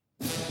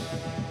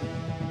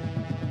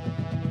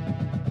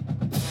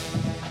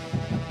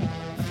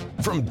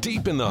From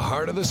deep in the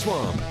heart of the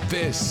swamp,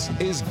 this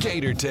is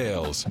Gator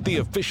Tales, the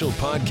official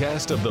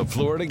podcast of the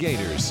Florida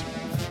Gators.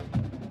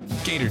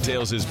 Gator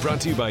Tales is brought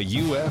to you by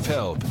UF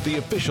Health, the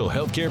official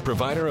healthcare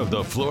provider of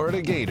the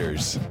Florida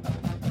Gators.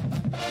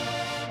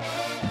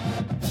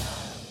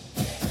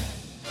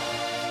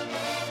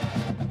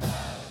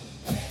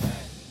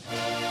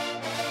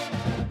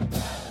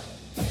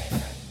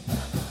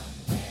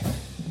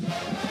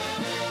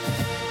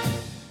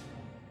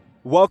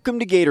 Welcome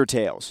to Gator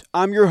Tales.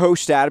 I'm your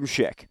host, Adam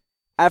Schick.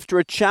 After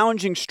a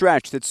challenging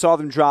stretch that saw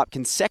them drop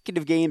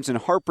consecutive games in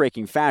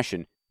heartbreaking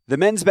fashion, the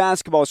men's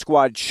basketball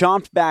squad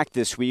chomped back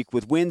this week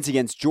with wins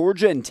against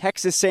Georgia and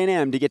Texas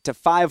A&M to get to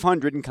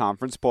 500 in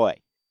conference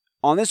play.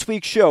 On this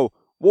week's show,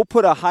 we'll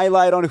put a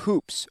highlight on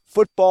hoops,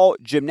 football,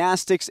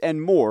 gymnastics,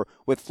 and more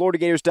with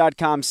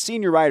FloridaGators.com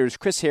senior writers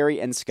Chris Harry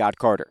and Scott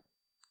Carter.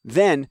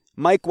 Then,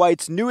 Mike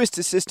White's newest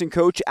assistant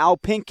coach, Al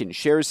Pinkin,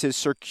 shares his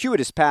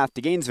circuitous path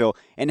to Gainesville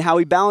and how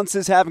he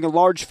balances having a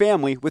large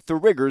family with the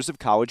rigors of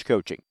college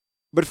coaching.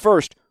 But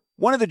first,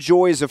 one of the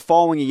joys of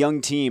following a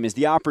young team is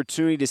the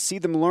opportunity to see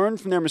them learn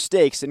from their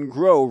mistakes and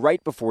grow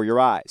right before your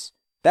eyes.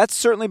 That's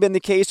certainly been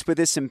the case with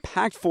this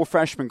impactful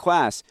freshman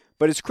class,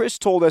 but as Chris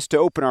told us to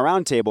open our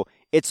roundtable,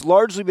 it's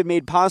largely been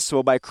made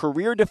possible by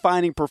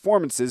career-defining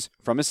performances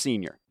from a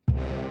senior.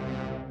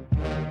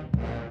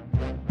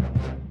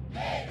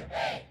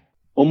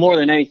 Well, more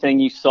than anything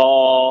you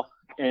saw,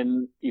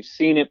 and you've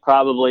seen it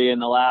probably in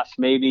the last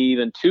maybe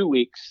even 2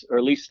 weeks, or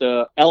at least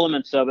the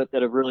elements of it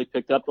that have really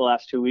picked up the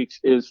last 2 weeks,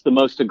 is the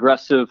most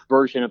aggressive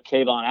version of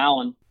Kayvon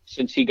Allen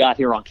since he got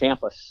here on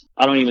campus.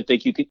 I don't even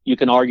think you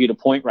can argue the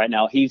point right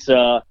now. He's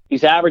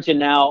averaging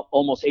now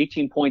almost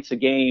 18 points a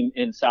game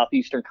in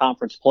Southeastern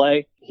Conference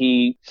play.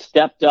 He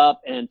stepped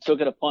up and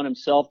took it upon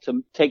himself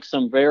to take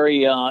some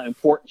very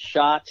important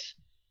shots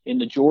in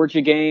the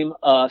Georgia game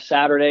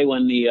Saturday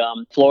when the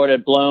Florida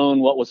had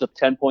blown what was a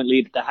 10-point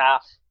lead at the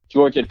half.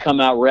 Georgia had come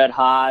out red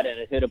hot and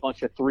had hit a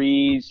bunch of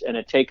threes and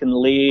had taken the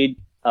lead.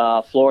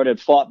 Florida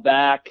had fought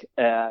back.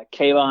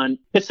 Kayvon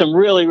hit some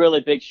really, really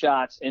big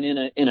shots. And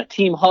in a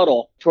team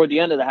huddle toward the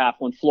end of the half,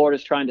 when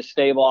Florida's trying to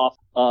stave off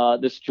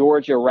this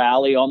Georgia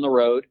rally on the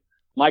road,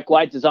 Mike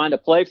White designed a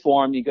play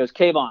for him. He goes,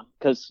 Kayvon,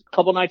 because a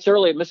couple nights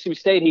earlier at Mississippi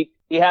State,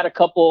 he had a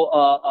couple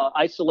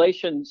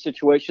isolation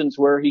situations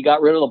where he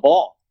got rid of the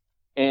ball.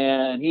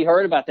 And he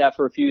heard about that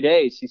for a few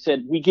days. He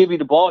said, we give you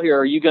the ball here.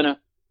 Are you going to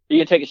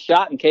take a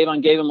shot? And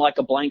Kayvon gave him like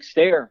a blank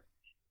stare.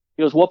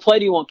 He goes, what play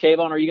do you want,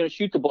 Kayvon? Are you going to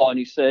shoot the ball? And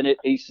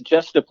he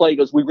suggested a play. He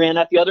goes, we ran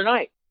that the other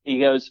night. He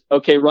goes,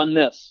 okay, run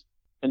this.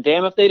 And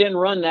damn if they didn't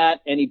run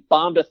that. And he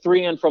bombed a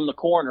three in from the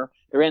corner.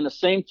 They ran the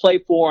same play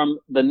for him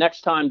the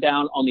next time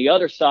down on the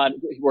other side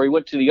where he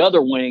went to the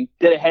other wing,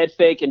 did a head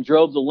fake and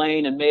drove the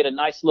lane and made a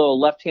nice little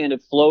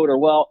left-handed floater.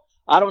 Well,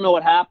 I don't know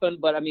what happened,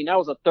 but I mean, that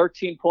was a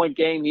 13-point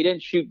game. He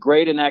didn't shoot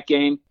great in that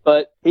game,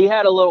 but he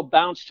had a little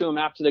bounce to him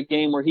after the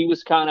game where he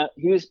was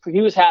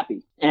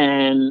happy.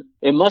 And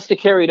it must have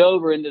carried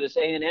over into this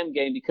A&M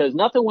game because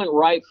nothing went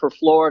right for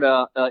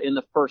Florida in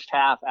the first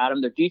half, Adam.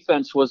 Their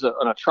defense was an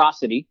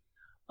atrocity.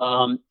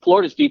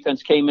 Florida's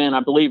defense came in,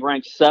 I believe,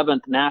 ranked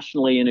 7th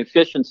nationally in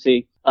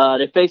efficiency.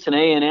 They faced an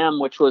A&M,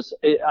 which was,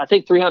 I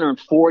think,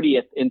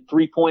 340th in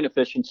three-point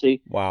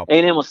efficiency. Wow.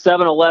 A&M was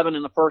 7-11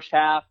 in the first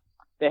half.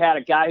 They had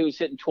a guy who was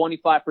hitting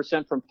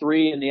 25% from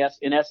three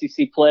in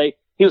SEC play.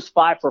 He was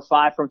 5 for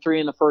 5 from three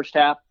in the first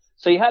half.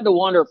 So you had to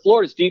wonder if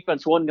Florida's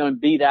defense wasn't going to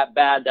be that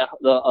bad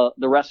the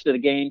rest of the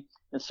game.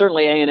 And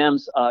certainly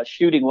A&M's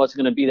shooting wasn't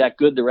going to be that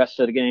good the rest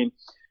of the game.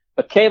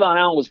 But Kayvon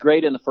Allen was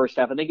great in the first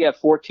half. I think he had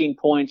 14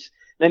 points.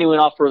 Then he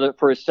went off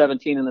for his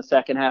 17 in the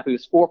second half. He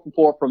was 4 for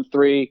 4 from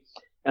three.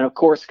 And, of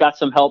course, got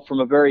some help from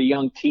a very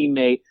young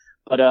teammate.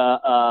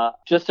 But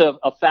just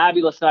a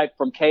fabulous night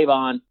from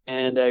Kayvon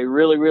and a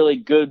really, really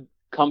good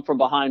come from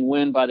behind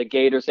win by the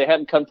Gators. They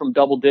hadn't come from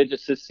double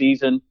digits this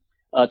season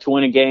to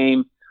win a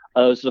game. It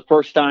was the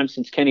first time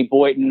since Kenny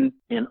Boynton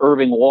and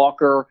Irving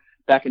Walker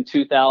back in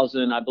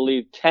 2000, I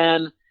believe,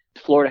 10.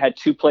 Florida had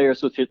two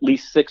players with at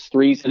least 6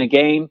 threes in a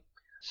game.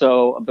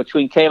 So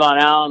between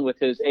Kayvon Allen with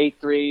his 8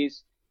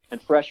 threes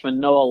and freshman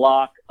Noah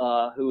Locke,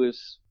 who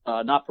is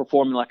not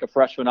performing like a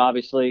freshman,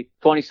 obviously,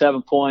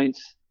 27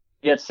 points.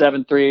 He had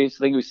 7 threes.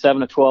 I think he was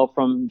 7 of 12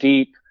 from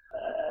deep.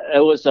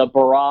 It was a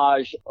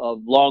barrage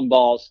of long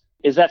balls.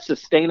 Is that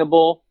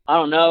sustainable? I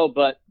don't know,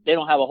 but they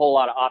don't have a whole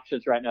lot of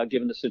options right now,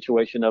 given the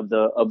situation of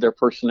their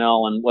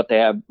personnel and what they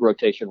have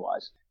rotation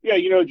wise.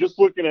 Yeah, just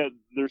looking at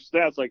their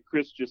stats, like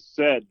Chris just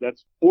said,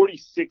 that's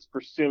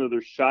 46% of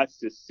their shots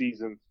this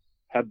season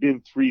have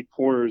been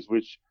 3-pointers,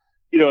 which,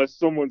 as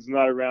someone's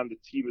not around the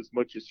team as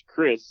much as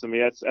Chris, I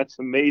mean, that's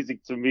amazing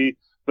to me.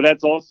 But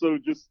that's also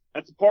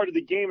that's a part of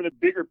the game in a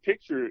bigger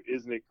picture,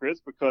 isn't it, Chris?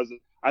 Because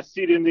I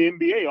see it in the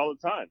NBA all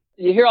the time.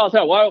 You hear all the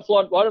time, why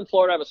doesn't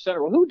Florida have a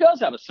center? Well, who does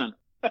have a center?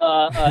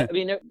 I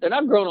mean, they're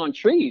not growing on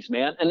trees,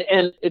 man.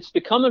 And it's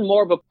becoming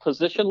more of a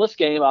positionless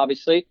game,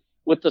 obviously,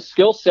 with the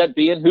skill set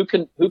being who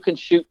can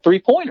shoot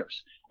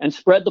 3-pointers and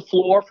spread the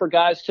floor for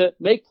guys to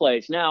make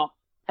plays. Now,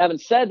 having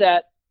said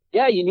that,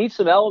 yeah, you need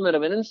some element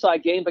of an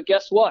inside game, but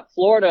guess what?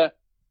 Florida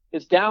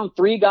is down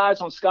 3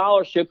 guys on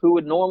scholarship who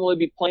would normally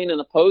be playing in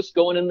the post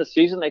going into the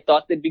season. They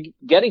thought they'd be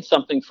getting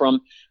something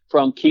from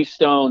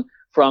Keystone,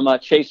 from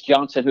Chase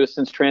Johnson, who has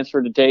since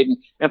transferred to Dayton,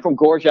 and from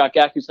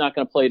Gorjak, who's not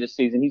going to play this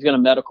season. He's going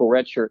to medical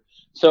redshirt.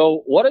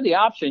 So what are the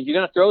options? You're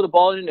going to throw the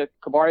ball into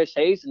Kavarius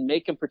Hayes and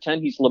make him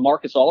pretend he's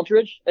LaMarcus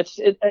Aldridge?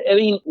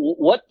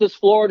 What does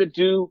Florida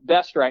do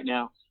best right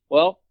now?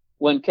 Well,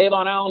 when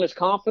Kayvon Allen is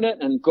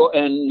confident and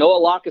Noah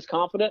Locke is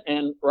confident,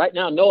 and right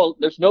now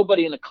there's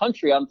nobody in the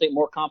country I don't think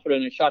more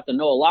confident in a shot than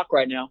Noah Locke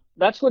right now.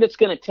 That's what it's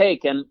going to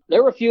take. And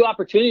there were a few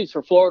opportunities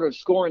for Florida to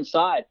score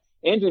inside.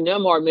 Andrew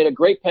Nembhard made a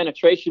great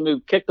penetration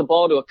move, kicked the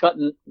ball to a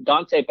cutting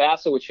Dante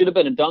Bassett, which should have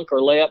been a dunk or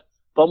layup,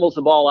 fumbles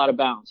the ball out of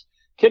bounds.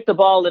 Kicked the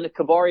ball into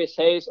Kavarius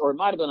Hayes, or it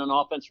might have been an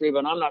offensive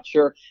rebound, I'm not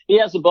sure. He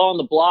has the ball in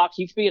the block.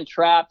 He's being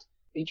trapped.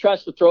 He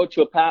tries to throw it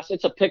to a pass.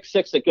 It's a pick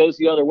six that goes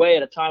the other way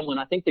at a time when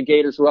I think the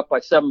Gators were up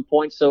by 7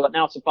 points, so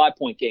now it's a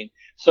 5-point game.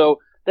 So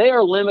they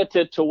are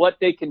limited to what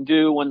they can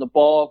do when the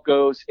ball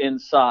goes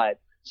inside.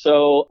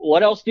 So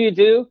what else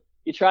do?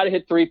 You try to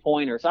hit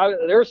 3-pointers.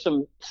 There was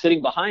some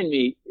sitting behind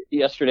me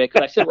yesterday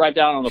because I sit right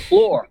down on the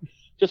floor.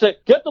 Just say,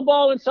 get the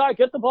ball inside.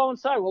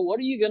 Well, what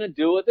are you going to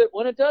do with it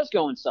when it does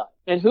go inside?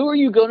 And who are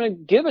you going to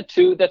give it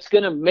to that's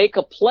going to make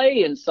a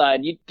play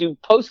inside? Do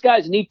post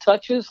guys need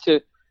touches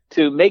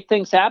to make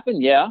things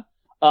happen? Yeah.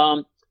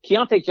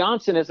 Keontae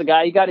Johnson is a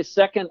guy, he got his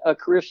second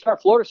career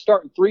start. Florida's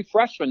starting 3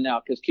 freshmen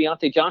now because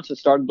Keontae Johnson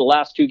started the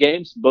last 2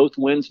 games, both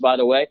wins, by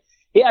the way.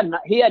 He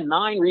had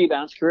 9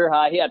 rebounds, career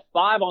high. He had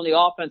 5 on the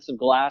offensive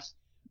glass,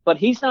 but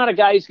he's not a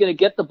guy who's going to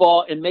get the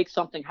ball and make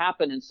something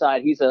happen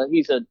inside. He's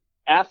an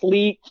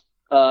athlete,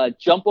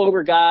 jump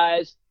over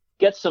guys,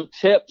 get some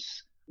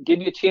tips,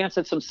 give you a chance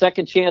at some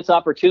second chance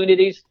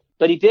opportunities.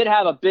 But he did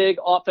have a big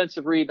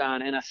offensive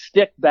rebound and a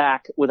stick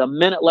back with a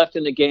minute left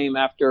in the game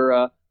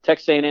after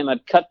Texas A&M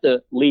had cut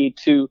the lead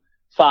to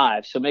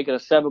 5. So make it a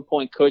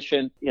 7-point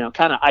cushion,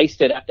 kind of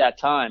iced it at that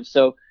time.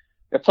 So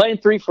they're playing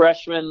 3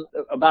 freshmen,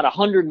 about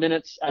 100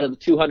 minutes out of the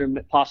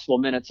 200 possible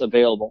minutes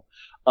available.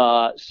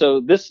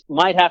 So this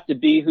might have to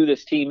be who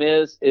this team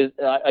is.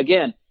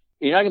 Again,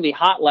 you're not going to be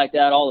hot like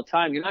that all the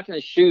time. You're not going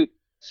to shoot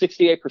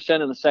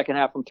 68% in the second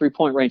half from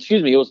 3-point range.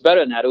 Excuse me, it was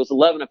better than that. It was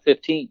 11 of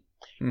 15.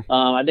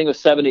 I think it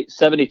was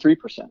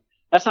 73%.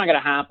 That's not going to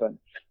happen.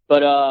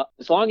 But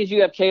as long as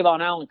you have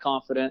Kayvon Allen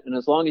confident, and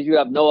as long as you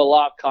have Noah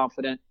Locke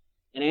confident,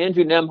 and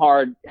Andrew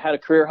Nembhard had a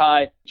career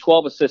high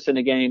 12 assists in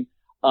the game,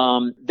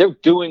 they're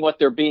doing what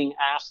they're being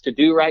asked to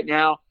do right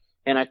now.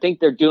 And I think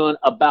they're doing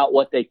about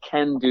what they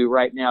can do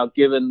right now,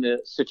 given the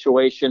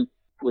situation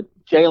with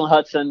Jalen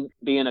Hudson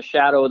being a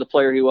shadow of the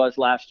player he was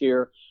last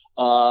year,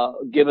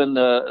 given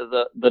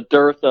the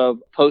dearth of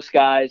post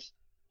guys,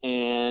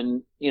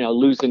 and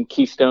losing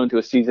Keystone to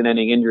a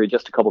season-ending injury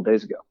just a couple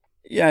days ago.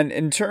 Yeah, and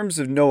in terms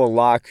of Noah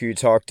Locke, who you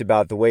talked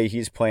about the way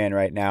he's playing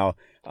right now,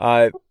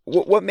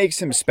 what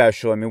makes him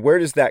special? I mean, where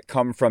does that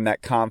come from,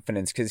 that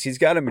confidence? Because he's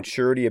got a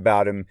maturity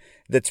about him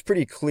that's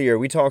pretty clear.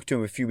 We talked to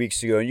him a few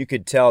weeks ago, and you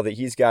could tell that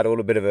he's got a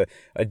little bit of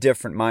a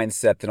different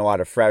mindset than a lot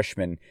of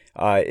freshmen.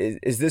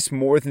 Is this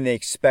more than they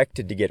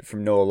expected to get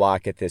from Noah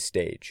Locke at this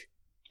stage?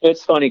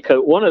 It's funny,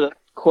 because one of the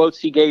quotes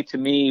he gave to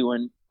me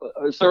when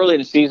it was early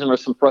in the season, there were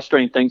some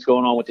frustrating things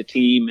going on with the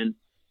team, and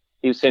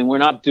he was saying, we're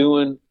not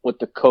doing what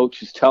the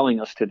coach is telling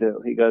us to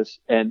do. He goes,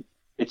 and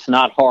it's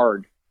not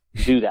hard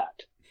to do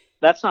that.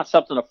 That's not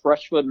something a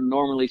freshman would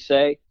normally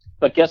say.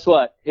 But guess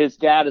what? His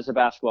dad is a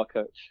basketball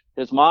coach.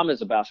 His mom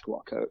is a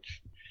basketball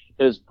coach.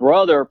 His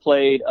brother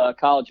played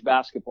college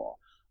basketball.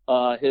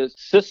 His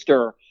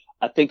sister,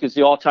 I think, is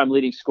the all-time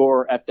leading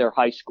scorer at their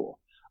high school.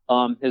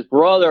 His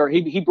brother,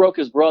 he broke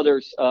his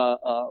brother's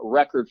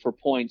record for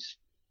points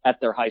at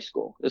their high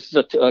school. This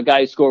is a guy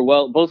who scored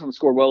well. Both of them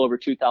scored well over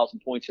 2,000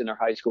 points in their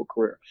high school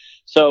career.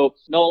 So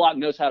Noah Locke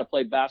knows how to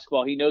play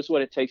basketball. He knows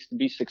what it takes to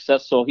be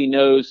successful. He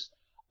knows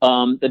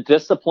the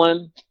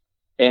discipline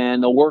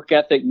and the work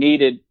ethic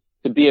needed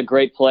to be a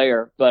great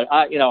player. But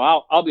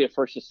I'll be the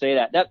first to say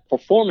that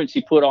performance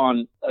he put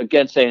on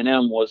against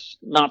A&M was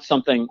not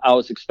something I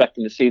was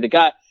expecting to see. The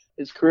guy,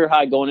 his career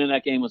high going in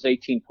that game was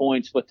 18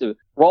 points, but to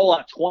roll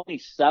out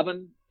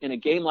 27 in a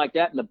game like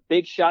that, and the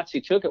big shots he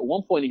took, at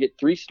one point he hit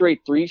 3 straight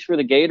threes for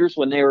the Gators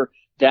when they were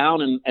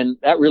down, and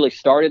that really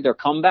started their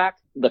comeback.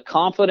 The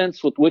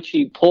confidence with which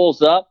he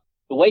pulls up,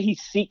 the way he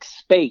seeks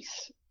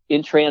space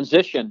in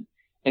transition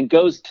and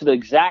goes to the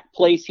exact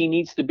place he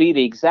needs to be,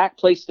 the exact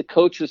place the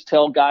coaches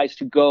tell guys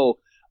to go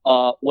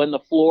when the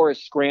floor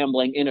is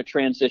scrambling in a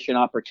transition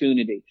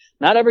opportunity.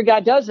 Not every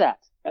guy does that,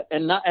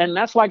 and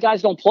that's why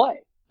guys don't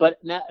play. But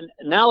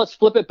now let's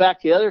flip it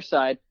back to the other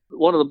side.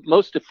 One of the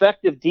most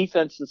effective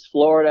defenses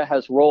Florida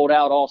has rolled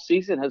out all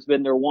season has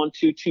been their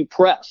 1-2-2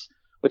 press,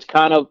 which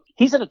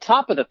he's at the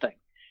top of the thing.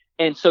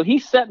 And so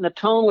he's setting the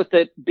tone with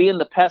it being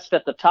the pest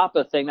at the top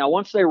of the thing. Now,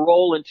 once they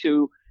roll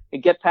into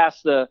and get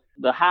past the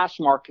hash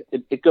mark,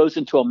 it goes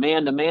into a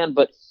man-to-man,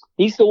 but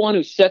he's the one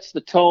who sets the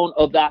tone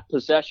of that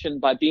possession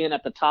by being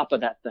at the top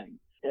of that thing.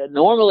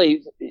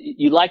 Normally,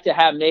 you like to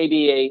have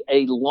maybe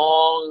a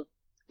long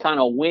kind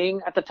of wing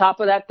at the top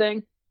of that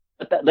thing,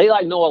 but they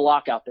like Noah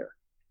Locke out there.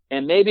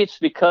 And maybe it's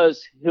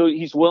because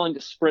he's willing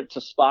to sprint to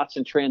spots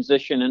in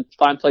transition and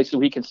find places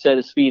where he can set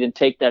his feet and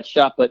take that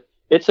shot. But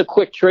it's a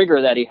quick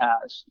trigger that he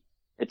has.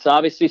 It's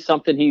obviously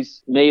something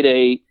he's made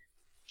a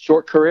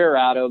short career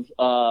out of,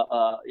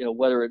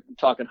 whether we're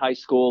talking high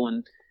school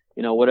and,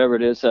 whatever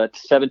it is,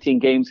 17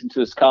 games into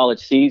his college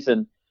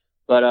season.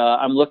 But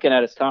I'm looking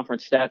at his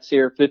conference stats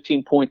here,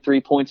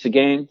 15.3 points a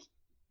game.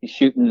 He's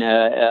shooting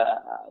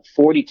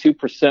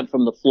 42%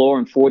 from the floor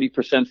and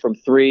 40% from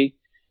three.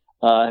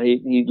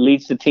 He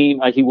leads the team.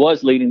 He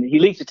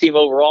leads the team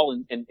overall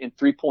in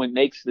 3-point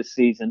makes this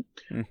season.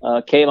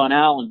 Kayvon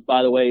Allen,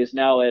 by the way, is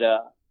now at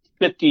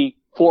 54%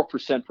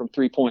 from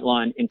 3-point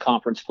line in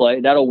conference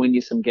play. That'll win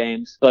you some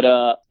games.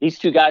 But these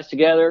two guys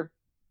together,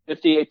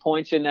 58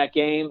 points in that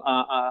game.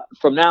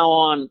 From now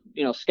on,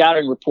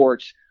 scouting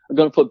reports are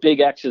going to put big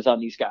X's on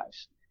these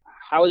guys.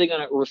 How are they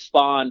going to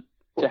respond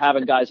to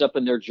having guys up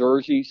in their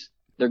jerseys?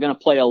 They're going to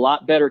play a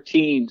lot better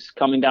teams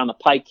coming down the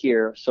pike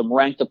here, some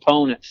ranked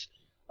opponents.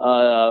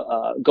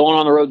 Going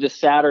on the road this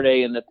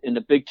Saturday in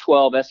the Big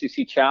 12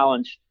 SEC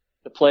Challenge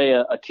to play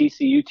a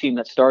TCU team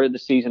that started the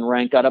season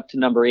ranked, got up to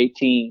number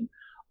 18.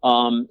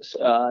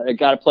 They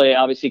got to play,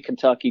 obviously,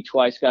 Kentucky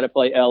twice, got to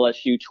play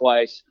LSU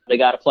twice. They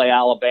got to play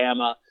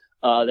Alabama.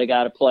 They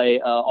got to play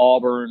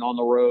Auburn on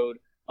the road.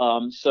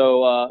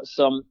 So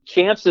some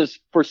chances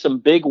for some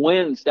big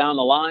wins down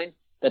the line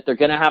that they're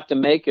going to have to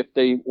make if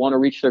they want to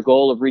reach their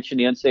goal of reaching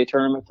the NCAA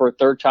tournament for a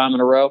third time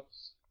in a row.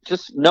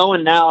 Just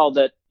knowing now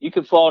that you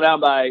could fall down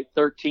by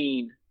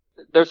 13,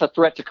 there's a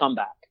threat to come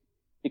back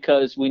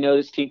because we know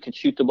this team can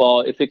shoot the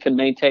ball. If it can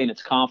maintain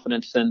its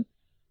confidence, then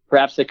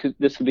perhaps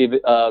this could be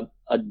a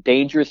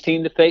dangerous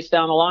team to face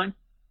down the line.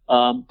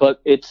 But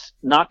it's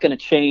not going to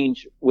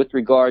change with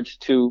regards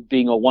to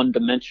being a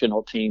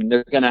one-dimensional team.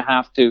 They're going to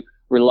have to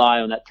rely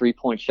on that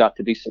three-point shot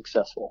to be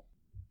successful.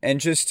 And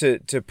just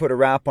to put a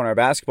wrap on our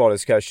basketball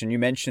discussion, you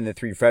mentioned the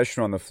three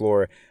freshmen on the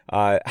floor.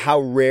 How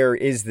rare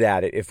is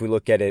that if we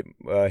look at it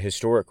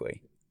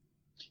historically?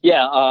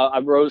 Yeah, I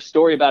wrote a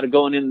story about it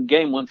going in the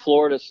game when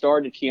Florida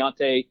started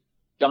Keontae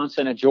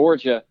Johnson at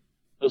Georgia.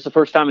 It was the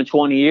first time in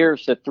 20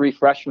 years that three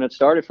freshmen had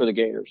started for the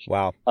Gators.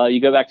 Wow.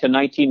 You go back to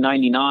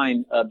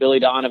 1999, Billy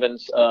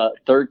Donovan's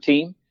third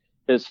team,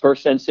 his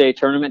first NCAA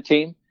tournament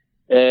team.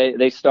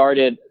 They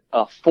started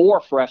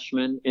 4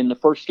 freshmen in the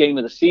first game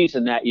of the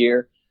season that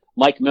year.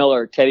 Mike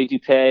Miller, Teddy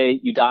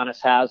Dupay, Udonis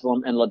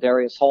Haslem, and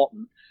Ladarius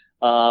Halton.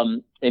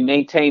 They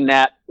maintained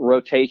that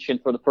rotation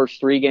for the first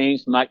 3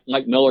 games.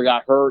 Mike Miller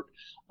got hurt.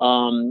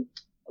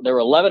 They were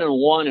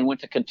 11-1 and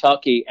went to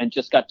Kentucky and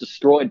just got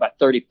destroyed by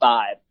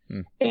 35.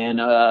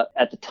 And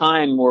at the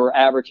time, we're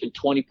averaging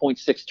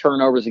 20.6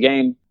 turnovers a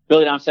game.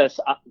 Billy Don says,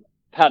 I've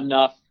had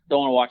enough.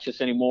 Don't want to watch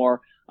this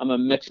anymore. I'm going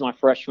to mix my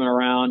freshmen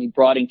around. He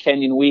brought in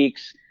Kenyon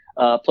Weeks,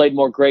 played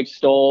more Greg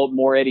Stoll,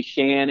 more Eddie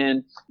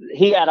Shannon.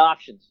 He had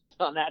options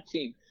on that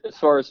team as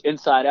far as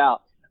inside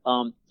out.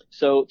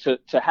 So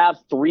to have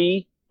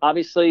 3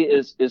 obviously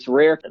is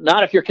rare.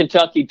 Not if you're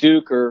Kentucky,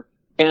 Duke, or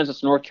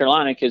Kansas, North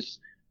Carolina, because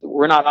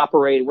we're not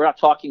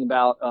talking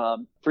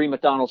about 3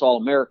 McDonald's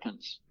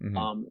All-Americans.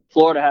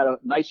 Florida had a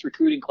nice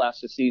recruiting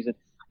class this season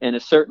and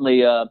is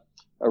certainly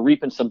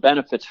reaping some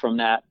benefits from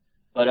that.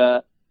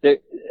 But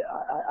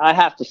I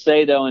have to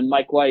say, though, and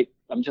Mike White,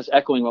 I'm just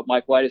echoing what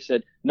Mike White has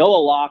said, Noah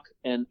Locke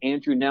and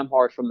Andrew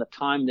Nembhard, from the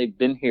time they've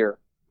been here,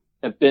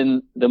 have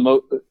been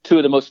 2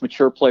 of the most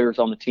mature players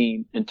on the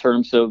team in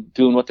terms of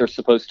doing what they're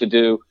supposed to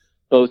do,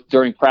 both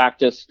during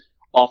practice,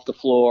 off the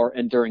floor,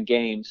 and during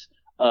games.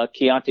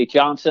 Keontae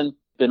Johnson,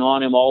 been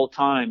on him all the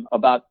time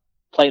about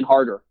playing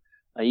harder.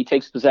 He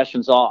takes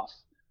possessions off.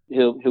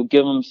 He'll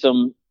give him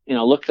some,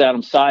 looks at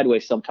him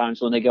sideways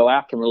sometimes when they go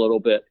after him a little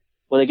bit.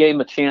 Well, they gave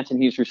him a chance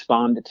and he's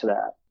responded to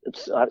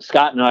that.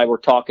 Scott and I were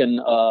talking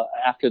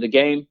after the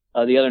game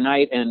the other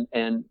night,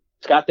 and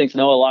Scott thinks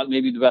Noah Locke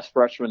may be the best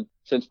freshman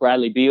since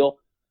Bradley Beal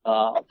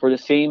for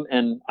this team,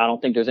 and I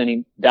don't think there's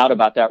any doubt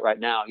about that right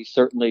now. He's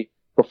certainly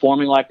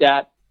performing like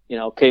that.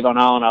 Kayvon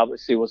Allen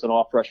obviously was an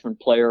all-freshman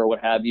player or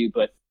what have you,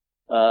 but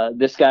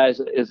this guy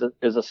is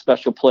a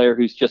special player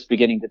who's just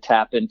beginning to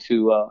tap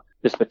into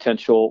his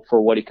potential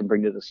for what he can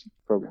bring to this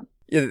program.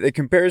 Yeah, the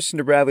comparison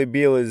to Bradley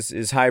Beal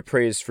is high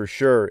praise for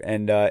sure.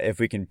 And if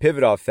we can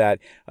pivot off that,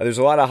 there's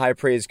a lot of high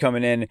praise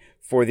coming in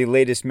for the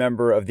latest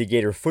member of the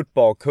Gator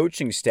football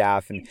coaching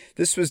staff. And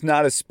this was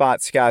not a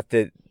spot, Scott,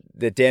 that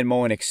Dan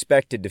Mullen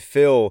expected to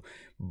fill.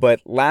 But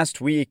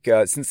last week,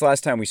 since the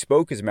last time we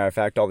spoke, as a matter of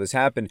fact, all this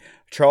happened,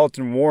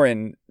 Charlton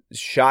Warren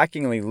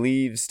shockingly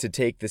leaves to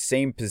take the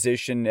same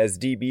position as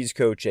DB's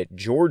coach at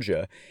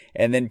Georgia.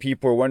 And then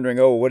people are wondering,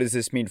 what does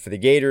this mean for the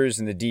Gators?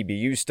 And the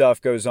DBU stuff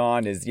goes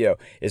on.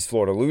 Is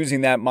Florida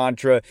losing that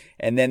mantra?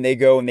 And then they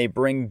go and they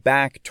bring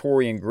back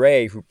Torian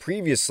Gray, who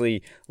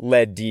previously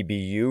led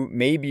DBU,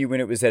 maybe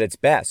when it was at its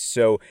best.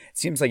 So it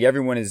seems like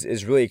everyone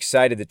is really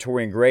excited that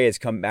Torian Gray has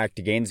come back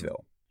to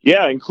Gainesville.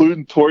 Yeah,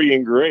 including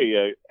Torian Gray.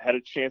 I had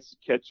a chance to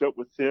catch up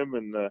with him,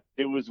 and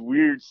it was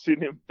weird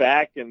seeing him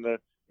back, and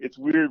it's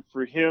weird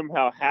for him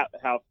how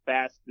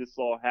fast this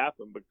all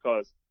happened,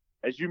 because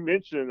as you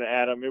mentioned,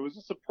 Adam, it was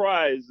a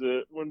surprise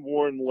when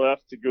Warren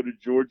left to go to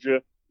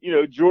Georgia.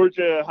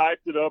 Georgia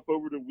hyped it up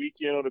over the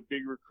weekend on a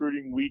big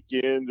recruiting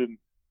weekend. And,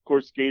 of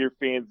course, Gator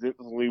fans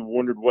instantly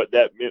wondered what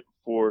that meant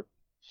for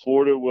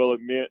Florida. Well,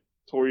 it meant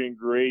Torian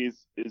Gray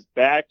is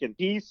back. And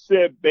he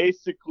said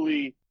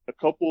basically a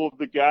couple of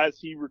the guys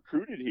he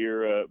recruited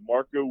here,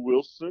 Marco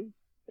Wilson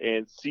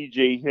and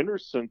C.J.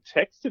 Henderson,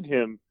 texted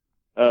him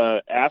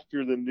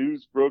after the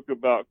news broke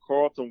about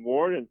Carlton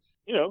Warren.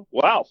 And,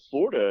 wow,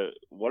 Florida,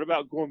 what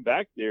about going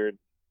back there?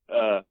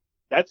 And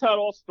that's how it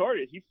all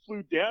started. He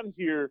flew down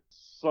here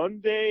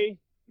Sunday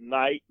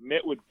night,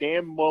 met with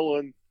Dan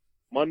Mullen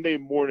Monday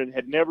morning,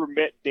 had never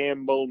met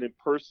Dan Mullen in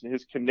person.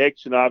 His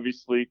connection,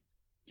 obviously,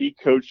 he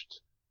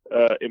coached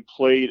and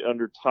played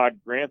under Todd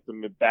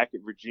Grantham back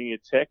at Virginia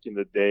Tech in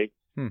the day.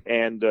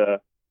 And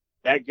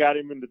that got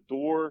him in the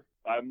door.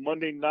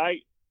 Monday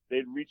night,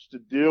 they'd reached a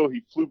deal.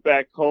 He flew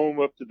back home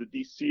up to the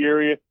D.C.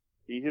 area.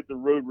 He hit the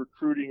road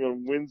recruiting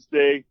on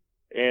Wednesday.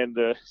 And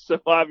so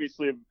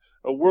obviously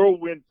a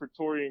whirlwind for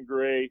Torian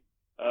Gray.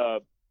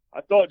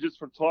 I thought just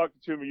from talking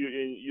to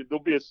him,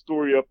 there'll be a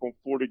story up on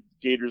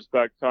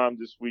FloridaGators.com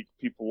this week.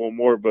 People want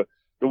more. But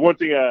the one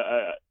thing,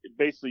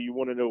 basically, you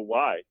want to know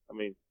why. I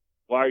mean,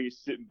 why are you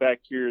sitting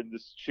back here in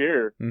this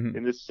chair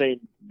in this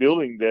same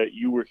building that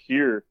you were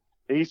here?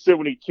 And he said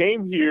when he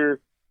came here,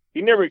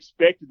 he never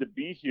expected to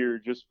be here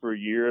just for a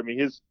year. I mean,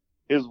 his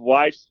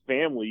wife's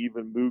family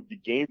even moved to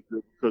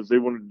Gainesville because they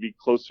wanted to be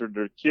closer to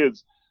their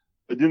kids.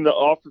 But then the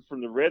offer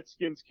from the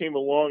Redskins came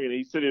along, and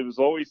he said it was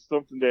always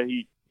something that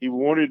he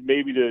wanted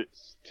maybe to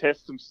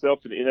test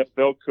himself in the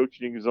NFL,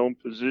 coaching his own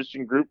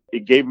position group.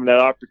 It gave him that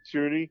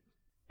opportunity.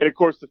 And, of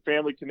course, the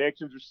family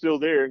connections are still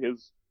there.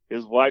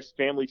 His wife's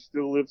family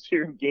still lives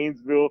here in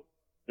Gainesville.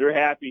 They're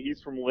happy.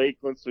 He's from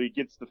Lakeland, so he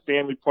gets the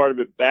family part of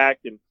it back.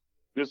 And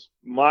just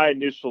my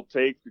initial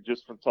take,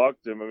 just from talking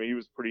to him, I mean, he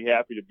was pretty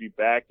happy to be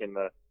back, and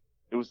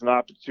it was an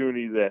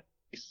opportunity that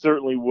he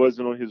certainly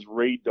wasn't on his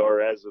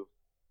radar as of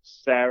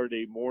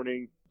Saturday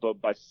morning, but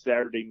by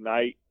Saturday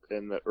night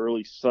and the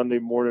early Sunday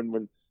morning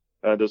when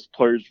those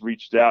players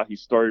reached out, he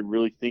started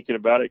really thinking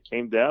about it,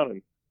 came down,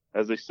 and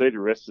as they say, the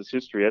rest is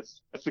history.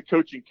 That's a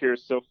coaching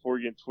carousel for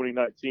you in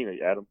 2019,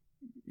 Adam.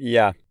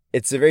 Yeah.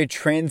 It's a very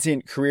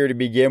transient career to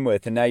begin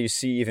with, and now you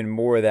see even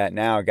more of that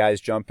now, guys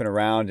jumping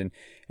around.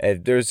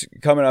 And there's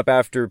coming up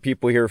after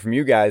people hear from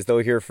you guys, they'll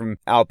hear from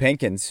Al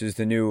Pinkins, who's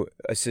the new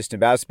assistant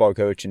basketball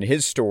coach, and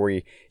his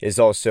story is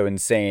also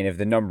insane of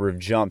the number of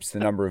jumps, the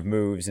number of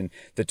moves, and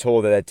the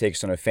toll that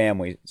takes on a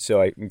family.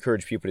 So I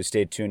encourage people to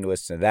stay tuned to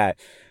listen to that.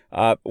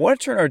 I want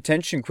to turn our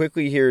attention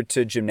quickly here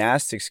to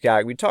gymnastics,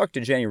 Scott. We talked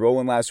to Jenny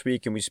Rowland last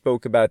week, and we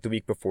spoke about it the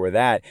week before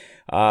that.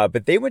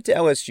 But they went to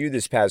LSU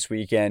this past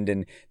weekend,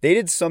 and they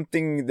did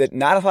something that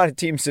not a lot of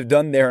teams have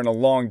done there in a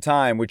long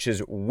time, which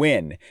is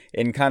win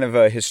in kind of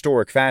a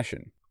historic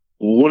fashion.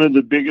 One of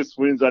the biggest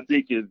wins, I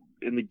think,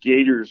 in the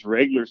Gators'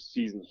 regular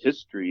season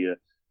history.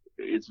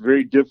 It's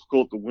very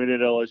difficult to win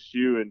at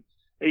LSU. And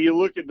you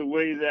look at the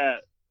way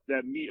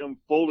that meet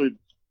unfolded.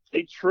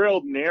 They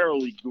trailed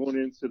narrowly going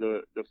into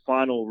the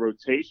final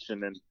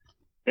rotation.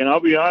 And I'll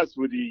be honest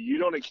with you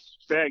don't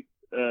expect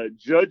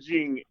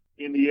judging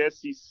in the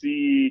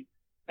SEC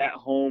at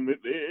home.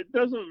 It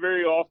doesn't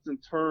very often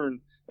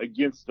turn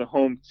against the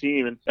home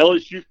team. And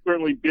LSU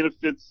certainly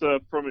benefits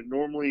from it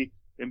normally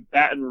in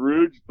Baton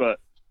Rouge. But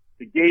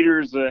the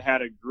Gators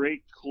had a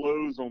great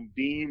close on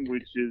beam,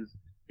 which is,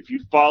 if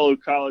you follow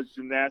college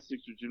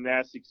gymnastics or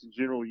gymnastics in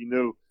general,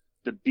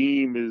 the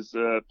beam is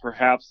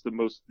perhaps the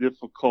most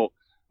difficult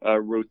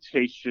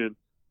rotation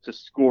to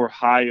score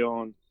high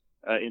on,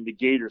 and the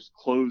Gators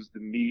closed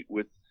the meet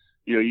with,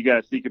 you got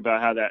to think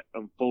about how that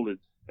unfolded.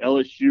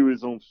 LSU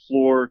is on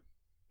floor,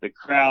 the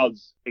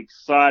crowd's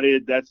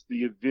excited. That's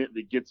the event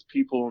that gets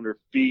people on their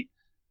feet,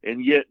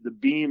 and yet the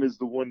beam is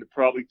the one that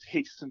probably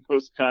takes the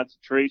most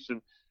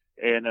concentration.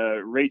 And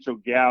Rachel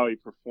Gowie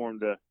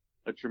performed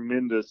a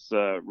tremendous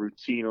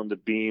routine on the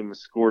beam,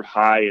 scored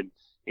high, and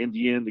in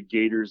the end, the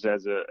Gators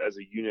as a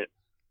unit,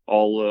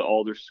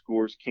 all their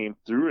scores came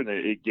through, and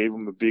it gave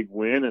them a big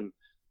win. And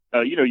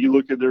you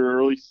look at their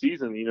early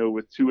season,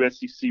 with 2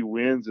 SEC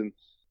wins, and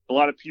a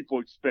lot of people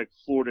expect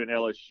Florida and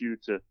LSU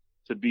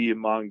to be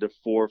among the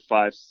 4,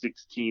 5,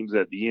 6 teams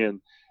at the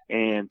end,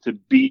 and to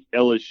beat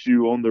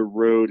LSU on the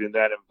road in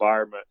that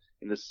environment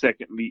in the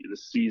second meet of the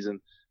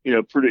season,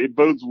 it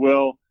bodes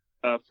well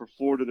for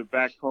Florida. They're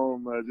back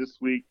home this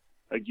week.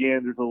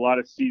 Again, there's a lot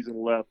of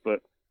season left, but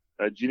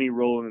Jenny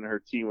Rowland and her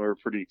team are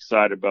pretty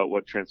excited about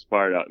what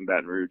transpired out in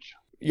Baton Rouge.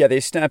 Yeah, they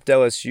snapped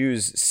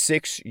LSU's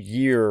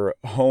 6-year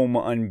home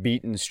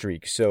unbeaten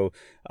streak. So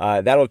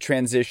that'll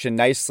transition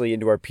nicely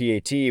into our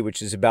PAT,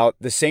 which is about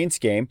the Saints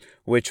game,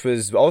 which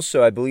was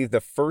also, I believe,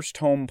 the first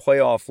home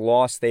playoff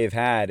loss they've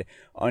had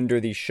under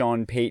the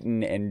Sean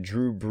Payton and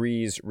Drew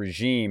Brees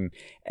regime.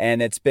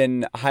 And it's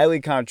been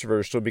highly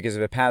controversial because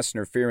of a pass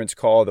interference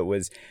call that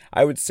was,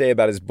 I would say,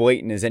 about as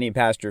blatant as any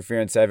pass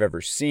interference I've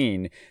ever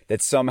seen,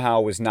 that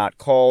somehow was not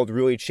called,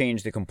 really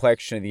changed the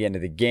complexion of the end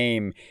of the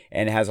game,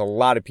 and has a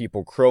lot of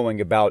people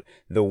crowing about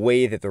the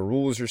way that the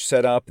rules are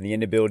set up and the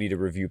inability to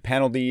review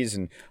penalties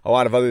and a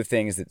lot of other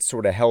things that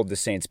sort of held the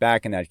Saints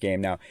back in that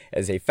game. Now,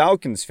 as a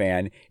Falcons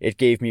fan, it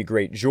gave me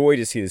great joy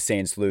to see the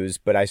Saints lose,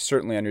 but I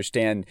certainly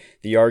understand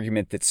the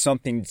argument that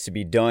something needs to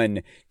be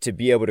done to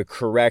be able to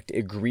correct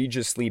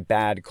egregiously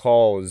bad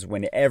calls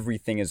when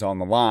everything is on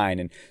the line.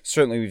 And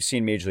certainly we've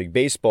seen Major League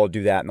Baseball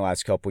do that in the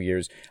last couple of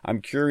years.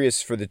 I'm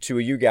curious for the two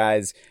of you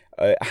guys,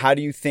 how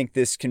do you think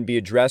this can be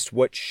addressed?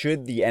 What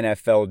should the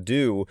NFL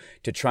do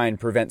to try and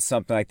prevent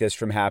something like this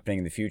from happening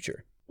in the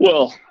future?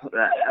 Well,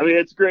 I mean,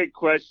 it's a great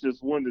question.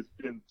 It's one that's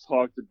been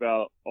talked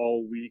about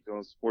all week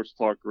on Sports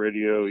Talk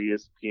Radio,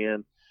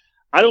 ESPN.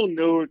 I don't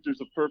know if there's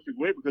a perfect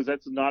way because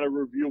that's not a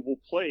reviewable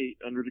play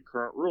under the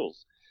current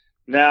rules.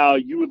 Now,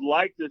 you would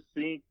like to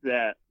think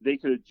that they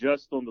could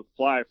adjust on the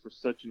fly for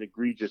such an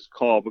egregious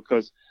call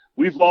because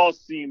we've all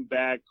seen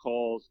bad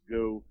calls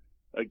go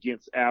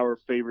against our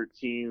favorite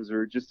teams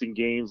or just in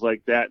games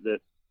like that,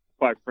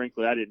 quite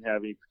frankly, I didn't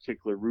have any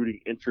particular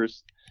rooting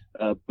interest,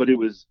 but it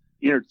was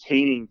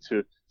entertaining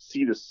to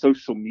see the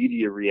social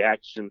media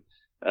reaction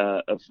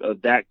of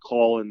that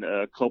call and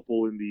a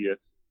couple in the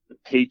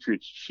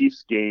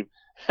Patriots-Chiefs game.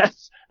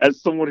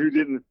 As someone who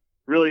didn't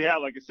really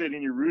have, like I said,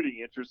 any rooting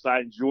interest, I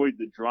enjoyed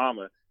the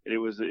drama. It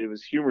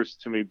was humorous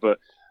to me, but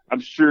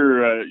I'm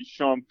sure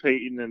Sean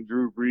Payton and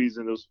Drew Brees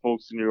and those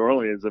folks in New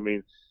Orleans, I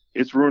mean,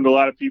 it's ruined a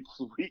lot of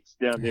people's weeks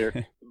down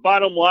there.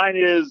 Bottom line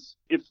is,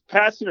 if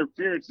pass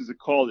interference is a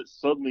call that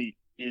suddenly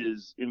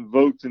is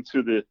invoked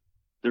into the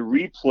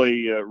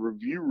replay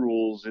review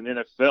rules in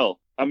NFL,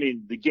 I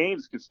mean, the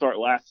games could start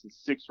lasting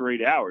 6 or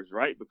 8 hours,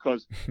 right?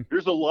 Because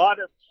there's a lot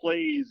of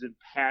plays in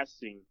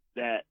passing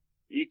that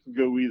it can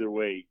go either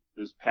way,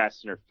 those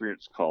pass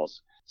interference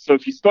calls. So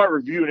if you start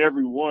reviewing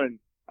every one,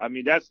 I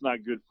mean, that's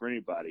not good for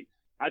anybody.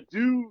 I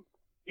do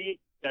think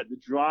that the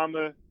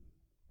drama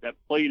that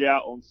played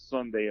out on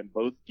Sunday in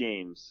both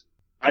games,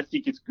 I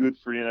think it's good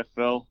for the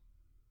NFL.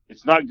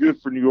 It's not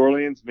good for New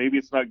Orleans. Maybe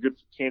it's not good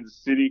for Kansas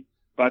City,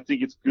 but I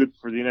think it's good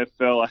for the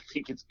NFL. I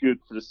think it's good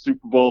for the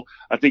Super Bowl.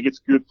 I think it's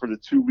good for the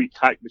 2-week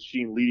hype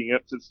machine leading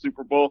up to the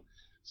Super Bowl.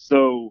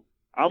 So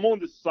I'm on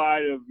the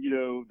side of,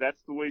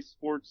 that's the way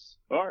sports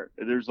are.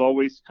 There's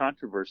always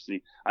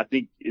controversy. I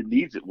think it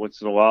needs it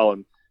once in a while.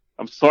 And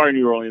I'm sorry,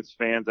 New Orleans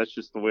fans. That's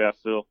just the way I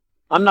feel.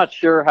 I'm not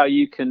sure how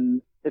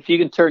if you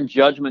can turn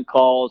judgment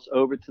calls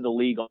over to the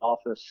league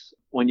office.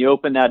 When you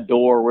open that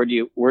door, where do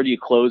you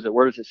close it?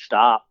 Where does it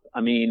stop?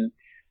 I mean,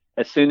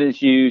 as soon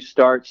as you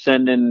start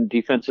sending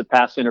defensive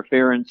pass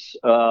interference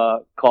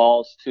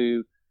calls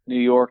to New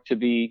York to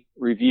be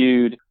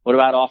reviewed, what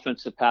about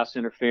offensive pass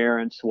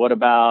interference? What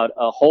about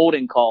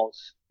holding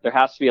calls? There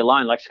has to be a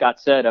line, like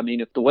Scott said. I mean,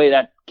 if the way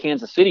that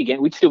Kansas City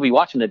game, we'd still be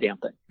watching the damn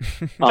thing.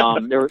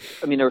 There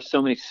were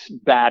so many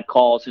bad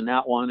calls in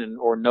that one,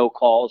 or no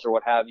calls, or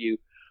what have you.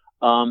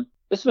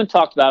 This has been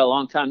talked about a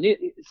long time.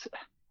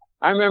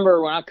 I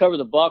remember when I covered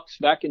the Bucs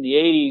back in the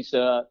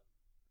 80s.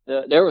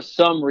 There was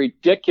some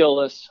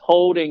ridiculous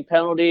holding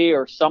penalty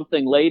or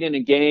something late in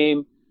a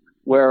game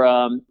where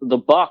the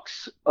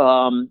Bucs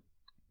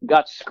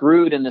got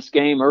screwed in this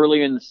game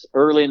early in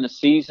the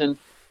season,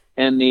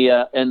 and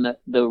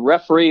the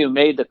referee who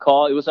made the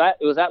call, it was at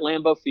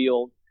Lambeau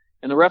Field,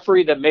 and the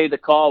referee that made the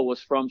call was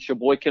from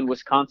Sheboygan,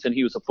 Wisconsin.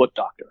 He was a foot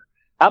doctor.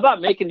 How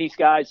about making these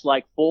guys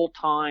like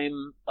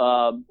full-time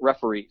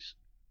referees,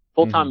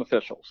 full-time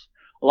officials?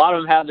 A lot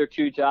of them have their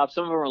 2 jobs.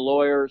 Some of them are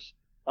lawyers.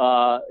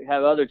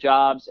 Have other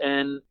jobs,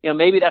 and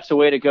maybe that's the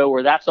way to go,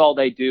 where that's all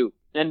they do.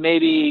 And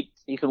maybe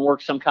you can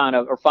work some kind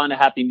of, or find a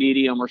happy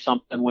medium or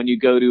something when you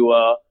go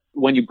to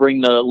when you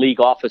bring the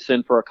league office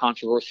in for a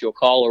controversial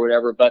call or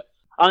whatever. But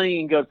I don't think you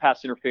can go to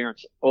pass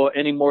interference or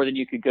any more than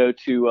you could go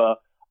to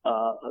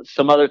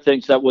some other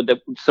things that would, the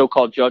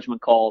so-called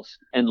judgment calls,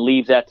 and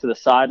leave that to the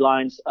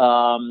sidelines.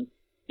 I'm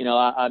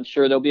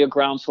sure there'll be a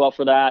groundswell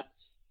for that.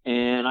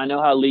 And I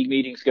know how league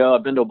meetings go.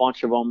 I've been to a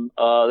bunch of them.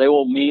 They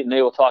will meet and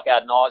they will talk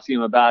ad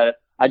nauseum about it.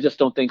 I just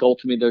don't think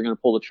ultimately they're going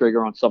to pull the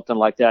trigger on something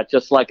like that.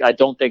 Just like I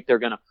don't think they're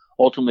going to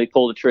ultimately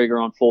pull the trigger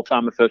on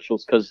full-time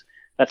officials, because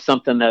that's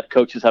something that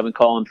coaches have been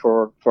calling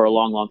for a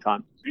long, long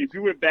time. If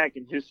you went back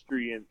in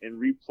history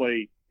and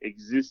replay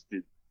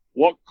existed,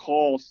 what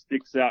call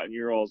sticks out in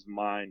your all's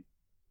mind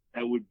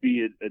that would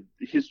be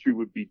history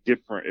would be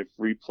different if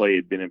replay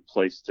had been in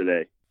place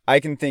today? I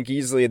can think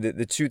easily that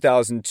the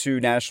 2002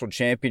 national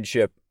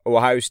championship,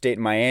 Ohio State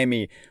and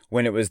Miami,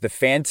 when it was the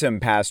phantom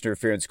pass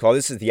interference call.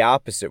 This is the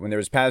opposite. When there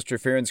was pass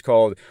interference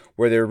called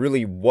where there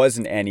really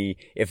wasn't any,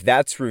 if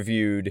that's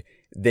reviewed,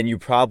 then you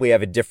probably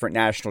have a different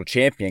national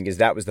champion, because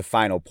that was the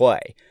final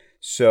play.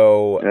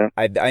 So yeah.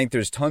 I think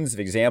there's tons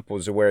of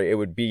examples of where it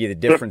would be the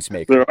difference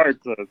maker. There are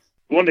tons.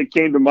 One that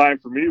came to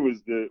mind for me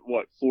was the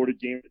Florida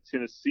game at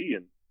Tennessee,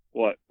 and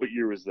what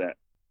year was that?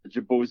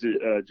 Was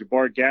it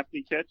Jabbar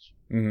Gaffney catch?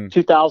 Mm-hmm.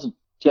 2000.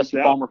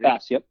 Jesse Palmer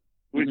pass, yep.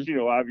 Which,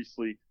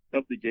 obviously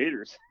helped the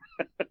Gators.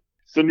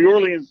 So New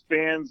Orleans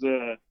fans,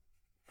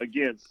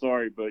 again,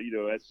 sorry, but,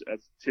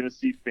 that's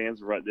Tennessee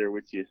fans right there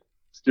with you.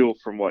 Still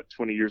from,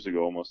 20 years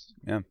ago almost.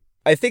 Yeah.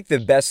 I think the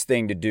best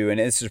thing to do, and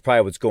this is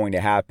probably what's going to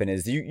happen,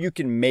 is you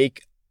can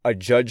make a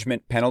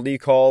judgment penalty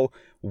call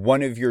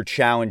one of your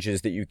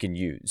challenges that you can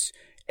use.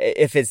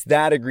 If it's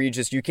that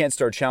egregious, you can't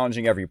start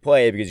challenging every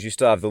play because you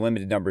still have the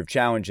limited number of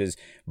challenges.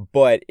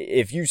 But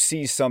if you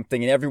see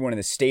something and everyone in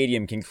the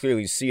stadium can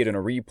clearly see it in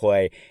a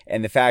replay,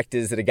 and the fact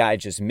is that a guy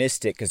just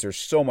missed it because there's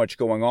so much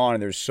going on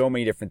and there's so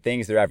many different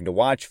things they're having to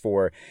watch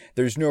for,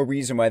 there's no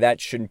reason why that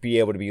shouldn't be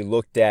able to be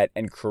looked at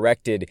and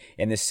corrected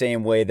in the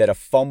same way that a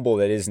fumble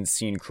that isn't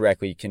seen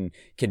correctly can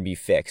be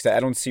fixed.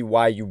 I don't see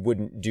why you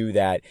wouldn't do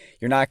that.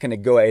 You're not going to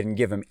go ahead and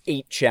give him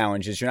 8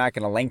 challenges. You're not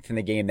going to lengthen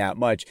the game that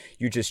much.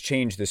 You just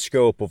change the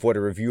scope of what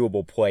a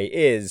reviewable play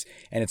is,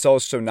 and it's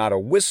also not a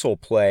whistle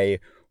play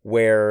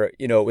where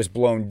it was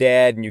blown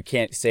dead and you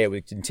can't say it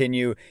would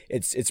continue.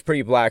 It's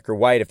pretty black or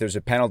white. If there's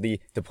a penalty,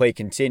 the play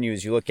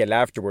continues. You look at it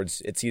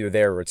afterwards, it's either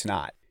there or it's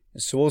not.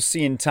 So we'll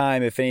see in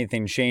time if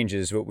anything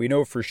changes. What we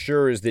know for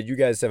sure is that you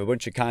guys have a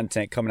bunch of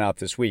content coming out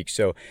this week.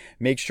 So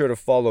make sure to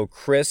follow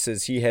Chris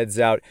as he heads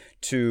out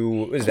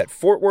to, what is that,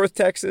 Fort Worth,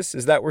 Texas?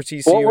 Is that where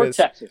TCU Fort Worth, is?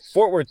 Texas.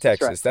 Fort Worth,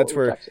 Texas. That's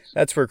right,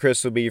 That's where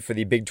Chris will be for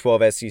the Big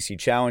 12 SEC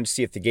Challenge.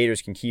 See if the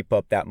Gators can keep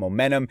up that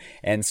momentum.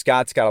 And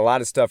Scott's got a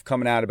lot of stuff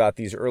coming out about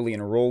these early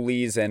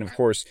enrollees. And, of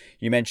course,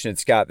 you mentioned it,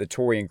 Scott, the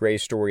Torian Gray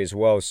story as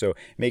well. So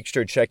make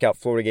sure to check out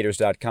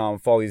FloridaGators.com.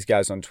 Follow these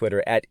guys on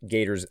Twitter at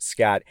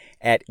GatorsScott,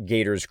 at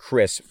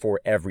GatorsChris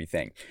for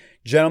everything.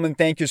 Gentlemen,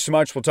 thank you so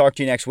much. We'll talk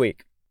to you next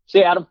week. See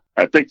you, Adam.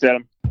 All right, thanks,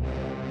 Adam.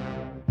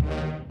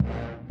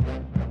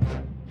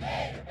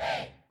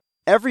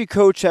 Every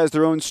coach has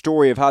their own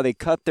story of how they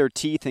cut their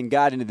teeth and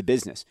got into the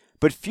business,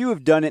 but few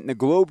have done it in the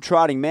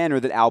globe-trotting manner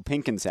that Al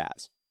Pinkins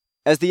has.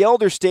 As the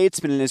elder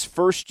statesman in his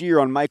first year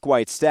on Mike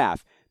White's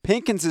staff,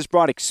 Pinkins has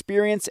brought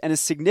experience and a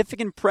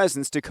significant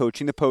presence to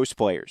coaching the post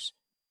players.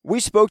 We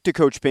spoke to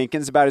Coach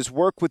Pinkins about his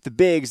work with the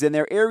Bigs and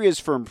their areas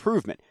for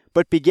improvement,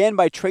 but began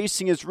by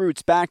tracing his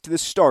roots back to the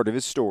start of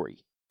his story.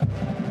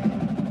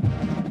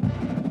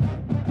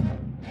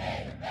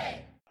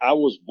 I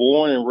was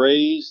born and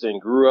raised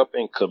and grew up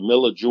in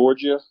Camilla,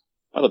 Georgia,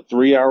 about a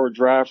 3-hour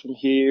drive from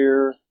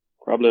here,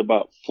 probably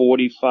about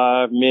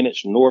 45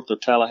 minutes north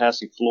of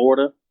Tallahassee,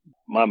 Florida.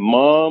 My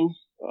mom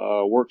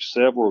works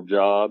several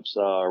jobs.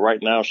 Right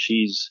now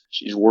she's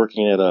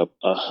working at a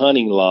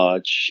hunting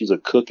lodge. She's a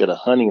cook at a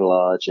hunting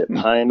lodge at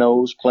Pine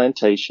Nose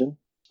Plantation.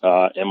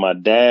 And my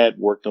dad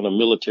worked on a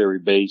military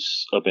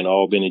base up in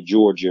Albany,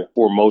 Georgia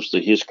for most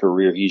of his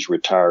career. He's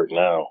retired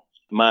now.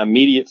 My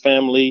immediate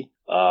family,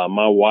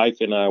 my wife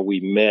and I, we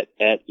met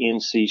at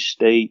NC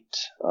State.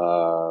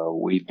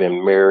 We've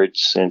been married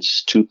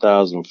since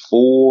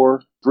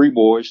 2004. 3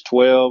 boys,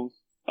 12,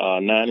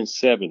 9 and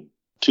 7,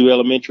 2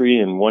 elementary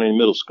and 1 in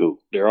middle school.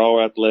 They're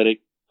all athletic,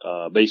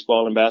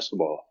 baseball and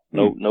basketball.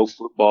 No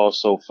football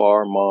so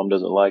far. Mom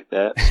doesn't like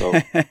that.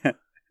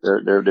 So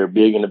they're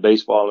big into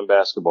baseball and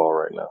basketball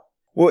right now.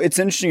 Well, it's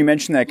interesting you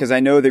mentioned that because I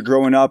know that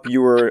growing up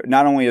you were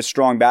not only a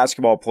strong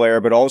basketball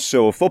player, but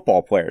also a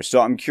football player.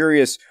 So I'm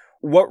curious,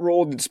 what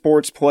role did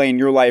sports play in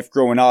your life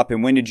growing up,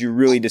 and when did you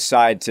really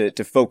decide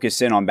to focus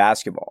in on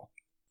basketball?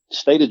 The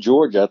state of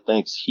Georgia, I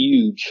think, is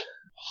huge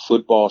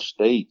football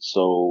state.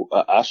 So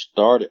I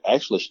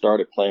actually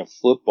started playing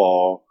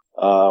football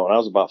when I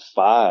was about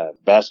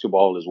 5.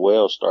 Basketball as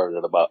well started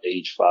at about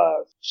age 5.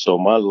 So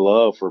my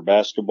love for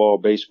basketball,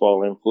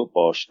 baseball, and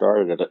football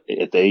started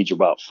at the age of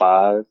about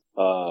 5.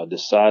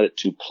 Decided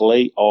to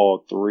play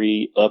all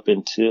 3 up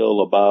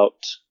until about,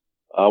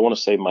 I want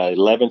to say, my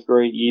 11th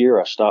grade year.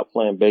 I stopped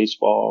playing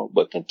baseball,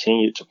 but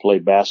continued to play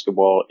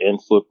basketball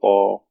and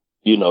football.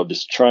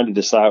 Just trying to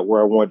decide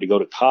where I wanted to go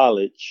to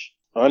college.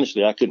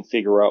 Honestly, I couldn't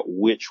figure out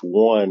which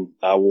one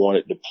I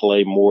wanted to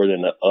play more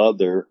than the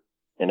other.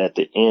 And at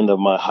the end of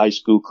my high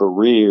school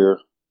career,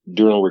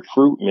 during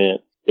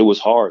recruitment, it was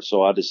hard.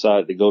 So I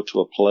decided to go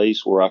to a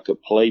place where I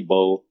could play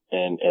both.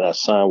 And I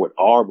signed with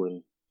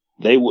Auburn.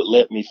 They would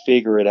let me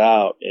figure it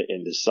out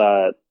and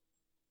decide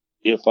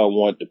if I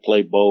wanted to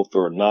play both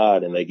or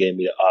not. And they gave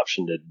me the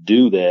option to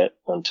do that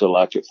until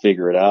I could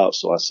figure it out.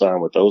 So I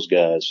signed with those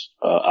guys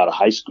out of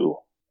high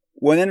school.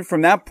 Well, then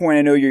from that point,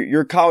 I know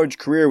your college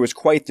career was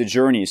quite the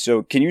journey.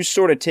 So can you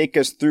sort of take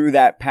us through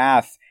that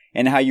path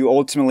and how you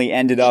ultimately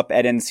ended up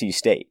at NC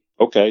State?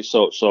 Okay.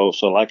 So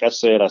like I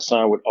said, I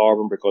signed with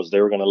Auburn because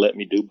they were going to let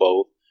me do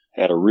both.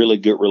 Had a really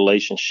good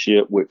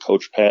relationship with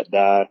Coach Pat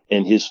Dye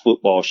and his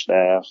football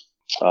staff.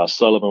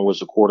 Sullivan was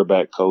the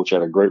quarterback coach.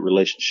 Had a great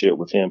relationship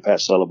with him, Pat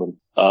Sullivan.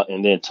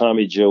 And then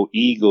Tommy Joe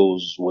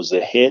Eagles was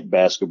the head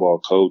basketball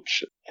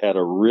coach. Had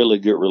a really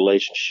good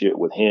relationship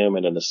with him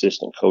and an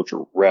assistant coach,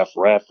 Ralph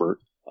Rafford.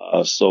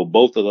 So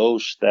both of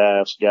those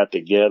staffs got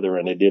together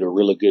and they did a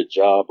really good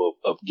job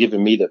of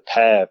giving me the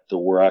path to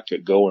where I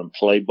could go and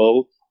play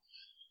both.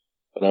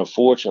 But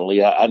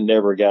unfortunately, I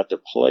never got to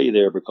play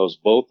there because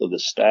both of the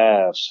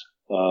staffs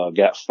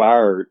got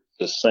fired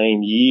the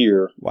same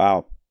year.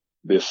 Wow.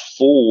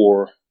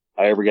 before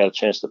I ever got a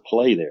chance to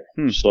play there.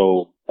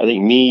 So I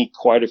think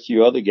quite a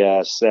few other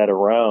guys sat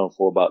around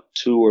for about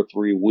 2 or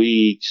 3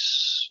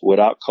 weeks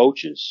without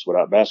coaches,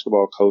 without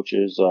basketball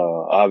coaches.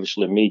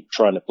 Obviously me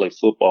trying to play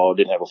football,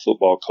 didn't have a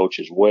football coach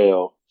as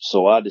well.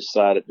 So I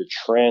decided to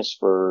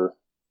transfer,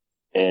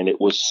 and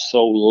it was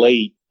so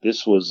late.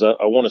 This was,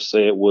 I want to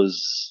say it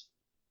was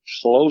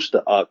close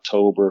to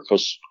October,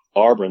 because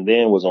Auburn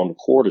then was on the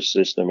quarter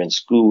system and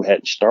school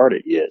hadn't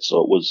started yet.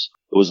 So it was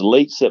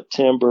late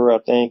September, I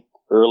think,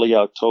 early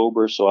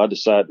October. So I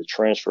decided to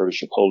transfer to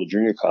Chipola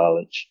Junior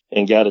College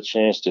and got a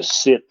chance to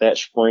sit that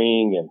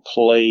spring and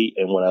play.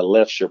 And when I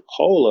left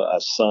Chipola, I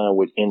signed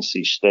with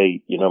NC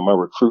State. You know, my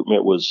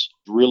recruitment was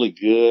really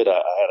good. I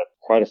had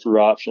quite a few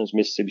options: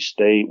 Mississippi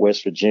State,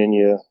 West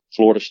Virginia,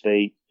 Florida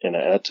State. And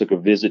I took a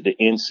visit to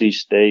NC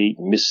State,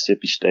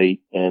 Mississippi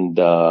State, and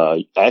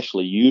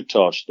actually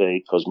Utah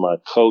State, because my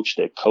coach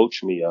that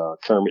coached me,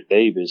 Kermit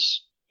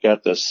Davis,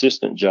 got the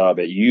assistant job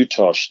at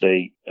Utah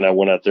State. And I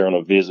went out there on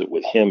a visit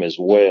with him as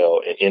well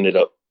and ended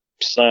up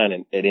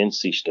signing at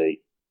NC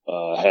State.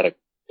 I had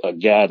a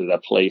guy that I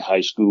played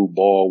high school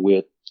ball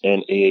with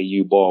and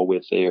AAU ball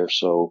with there.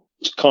 So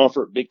it was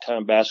Comfort, big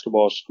time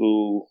basketball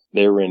school.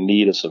 They were in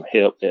need of some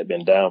help. They had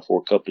been down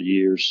for a couple of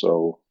years.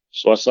 So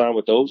I signed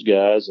with those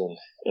guys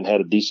and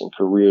had a decent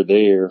career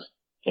there.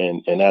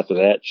 And after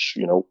that,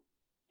 you know,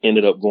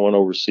 ended up going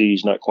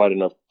overseas, not quite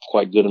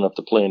good enough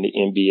to play in the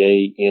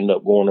NBA, ended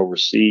up going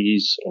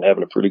overseas and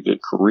having a pretty good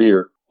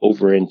career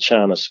over in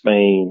China,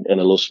 Spain, and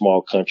a little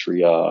small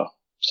country.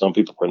 Some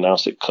people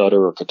pronounce it Qatar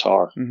or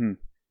Qatar. Mm-hmm.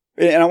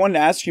 And I wanted to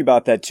ask you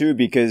about that too,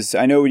 because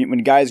I know when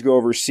guys go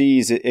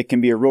overseas, it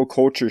can be a real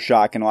culture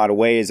shock in a lot of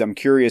ways. I'm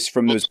curious,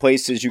 from those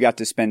places you got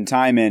to spend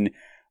time in,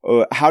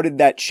 how did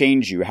that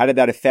change you? How did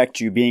that affect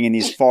you, being in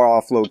these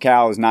far-off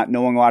locales, not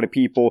knowing a lot of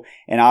people,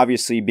 and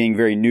obviously being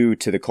very new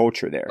to the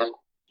culture there?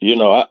 You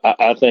know,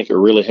 I think it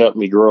really helped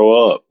me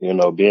grow up, you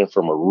know, being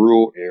from a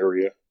rural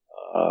area,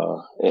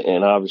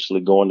 and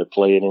obviously going to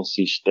play at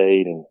NC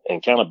State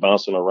and kind of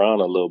bouncing around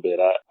a little bit.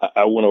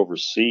 I went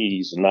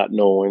overseas not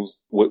knowing,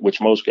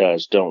 which most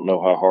guys don't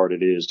know, how hard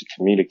it is to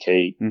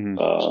communicate,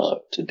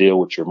 to deal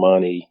with your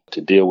money, to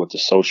deal with the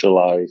social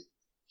life,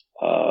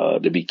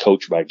 to be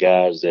coached by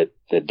guys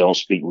that don't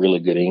speak really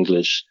good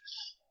English.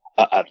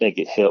 I think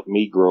it helped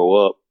me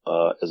grow up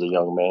as a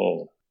young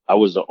man. I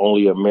was the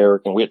only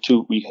American.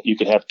 You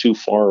could have 2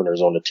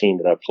 foreigners on the team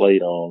that I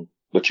played on,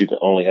 but you could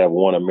only have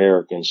 1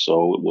 American.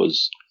 So it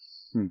was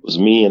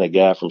me and a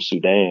guy from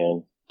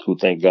Sudan who,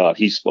 thank God,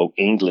 he spoke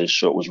English.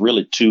 So it was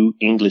really 2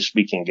 English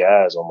speaking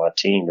guys on my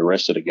team. The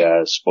rest of the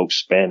guys spoke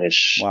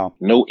Spanish,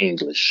 no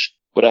English.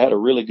 But I had a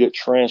really good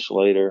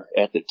translator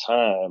at the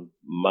time.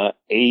 My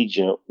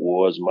agent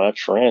was my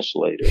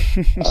translator.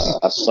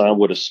 I signed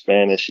with I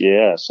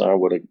signed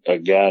with a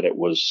guy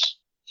that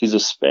he's a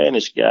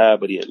Spanish guy,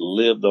 but he had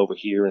lived over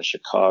here in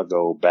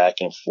Chicago back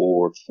and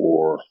forth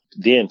for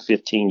then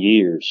 15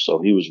 years.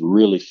 So he was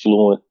really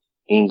fluent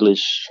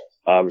English,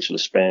 obviously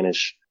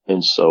Spanish.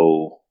 And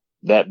so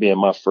that being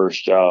my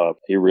first job,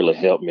 he really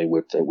helped me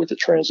with the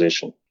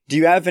transition. Do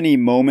you have any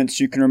moments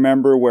you can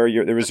remember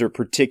where there was a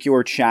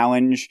particular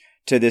challenge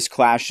to this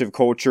clash of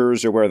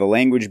cultures, or where the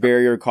language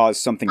barrier caused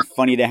something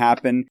funny to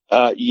happen?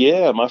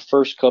 Yeah, my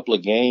first couple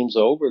of games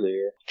over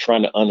there,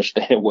 trying to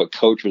understand what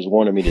coach was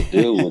wanting me to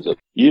do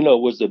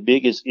was the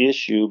biggest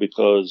issue,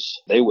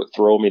 because they would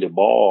throw me the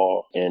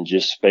ball and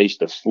just space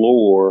the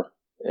floor,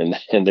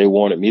 and they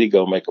wanted me to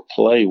go make a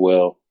play.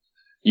 Well,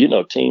 you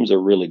know, teams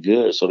are really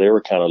good, so they were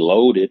kind of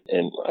loaded,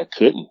 and I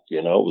couldn't,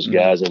 you know, it was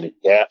guys in the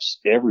gaps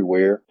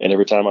everywhere. And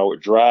every time I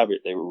would drive it,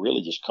 they would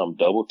really just come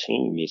double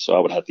team me. So I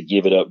would have to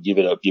give it up.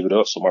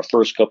 So my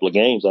first couple of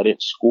games, I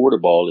didn't score the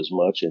ball as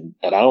much, and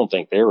I don't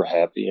think they were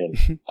happy,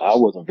 and I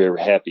wasn't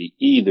very happy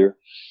either.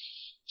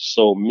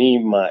 So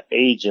me, my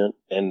agent,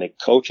 and the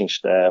coaching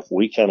staff,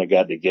 we kind of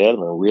got together,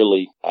 and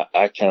really,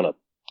 I kind of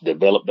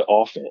developed the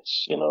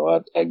offense. You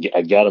know,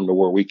 I got them to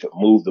where we could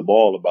move the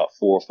ball about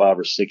 4 or 5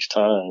 or 6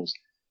 times,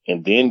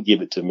 and then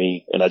give it to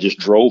me. And I just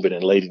drove it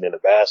and laid it in the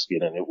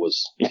basket. And it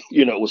was,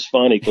 you know, it was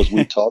funny because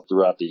we talked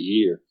throughout the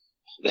year.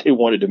 They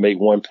wanted to make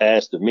one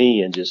pass to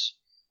me, and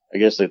I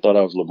guess they thought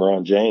I was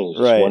LeBron James.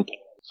 Right.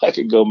 I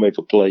could go make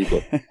a play,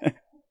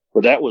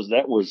 but that was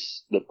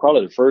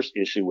probably the first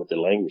issue with the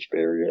language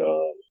barrier,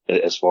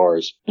 as far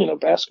as, you know,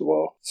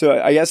 basketball. So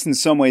I guess in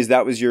some ways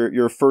that was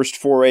your first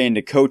foray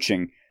into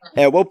coaching.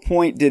 At what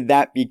point did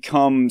that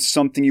become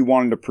something you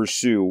wanted to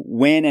pursue?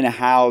 When and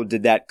how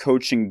did that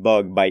coaching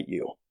bug bite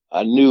you?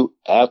 I knew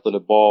after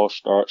the ball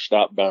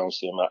stopped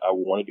bouncing, I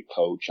wanted to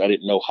coach. I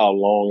didn't know how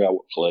long I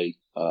would play.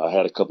 I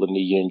had a couple of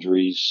knee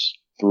injuries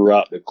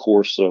throughout the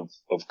course of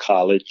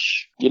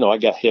college. You know, I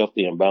got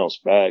healthy and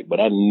bounced back, but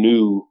I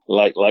knew,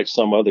 like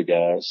some other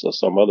guys or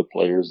some other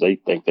players, they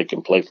think they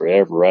can play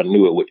forever. I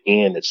knew it would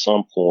end at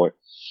some point.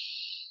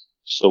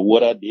 So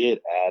what I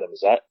did, Adam,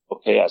 is I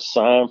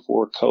signed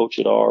for a coach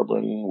at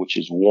Auburn, which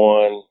is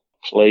one,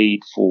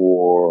 played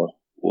for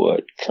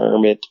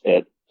Kermit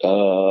at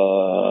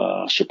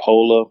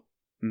Chipola,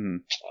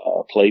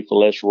 played for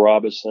Les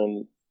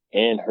Robinson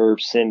and Herb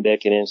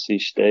Sendek at NC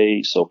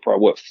State. So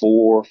probably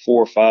four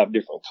or five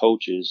different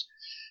coaches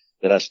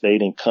that I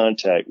stayed in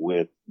contact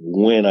with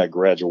when I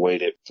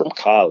graduated from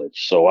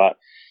college. So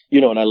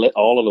and I let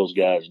all of those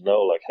guys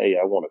know, like, hey,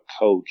 I want to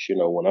coach.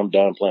 When I'm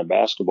done playing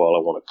basketball,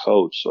 I want to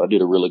coach. So I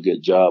did a really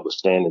good job of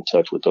staying in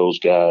touch with those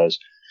guys,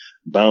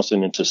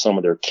 bouncing into some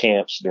of their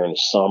camps during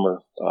the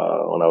summer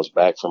when I was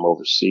back from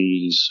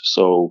overseas.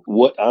 So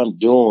what I'm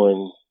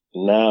doing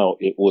now,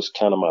 it was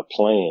kind of my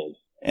plan.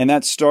 And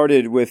that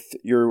started with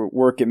your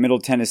work at Middle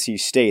Tennessee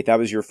State. That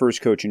was your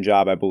first coaching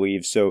job, I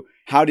believe. So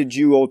how did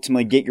you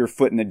ultimately get your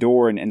foot in the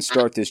door and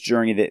start this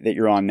journey that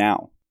you're on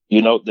now?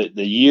 The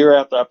year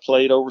after I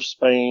played over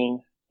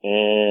Spain,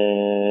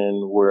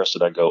 and where else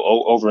did I go?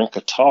 Over in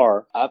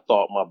Qatar, I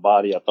thought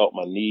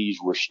my knees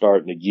were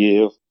starting to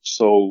give.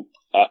 So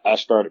I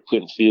started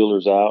putting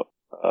feelers out.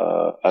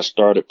 I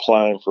started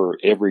applying for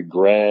every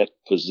grad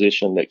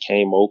position that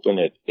came open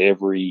at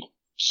every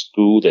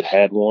school that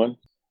had one.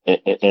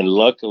 And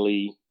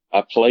luckily,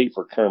 I played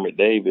for Kermit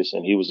Davis,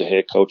 and he was the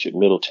head coach at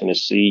Middle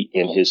Tennessee.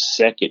 In his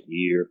second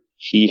year,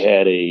 he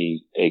had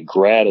a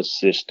grad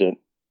assistant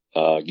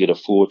get a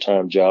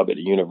full-time job at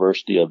the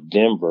University of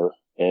Denver,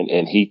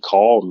 and he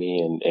called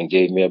me and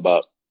gave me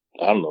about,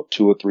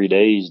 2 or 3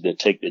 days to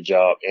take the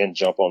job and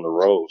jump on the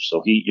road.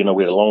 So we had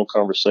a long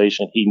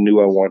conversation. He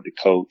knew I wanted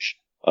to coach.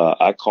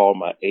 I called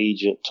my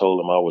agent, told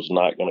him I was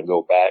not going to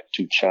go back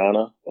to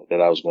China,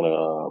 that I was going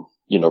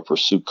to,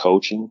 pursue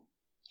coaching.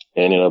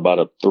 And in about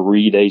a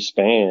 3-day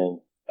span,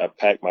 I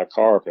packed my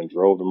car up and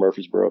drove to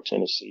Murfreesboro,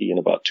 Tennessee in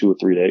about 2 or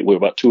 3 days. With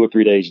about 2 or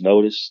 3 days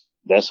notice,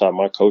 that's how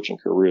my coaching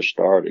career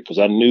started. Because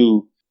I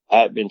knew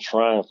I had been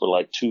trying for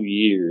like 2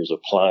 years,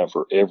 applying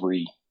for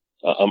every,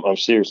 I'm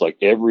serious, like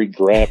every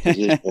grad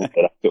position that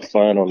I could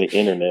find on the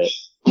internet.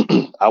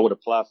 I would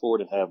apply for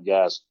it and have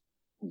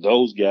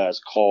those guys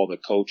call the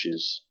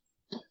coaches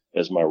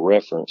as my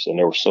reference. And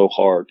they were so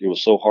hard. It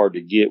was so hard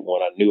to get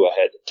when I knew I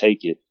had to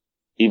take it.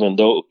 Even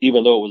though it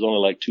was only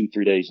like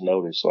 2-3 days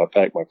notice. So I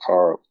packed my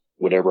car up,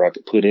 whatever I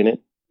could put in it,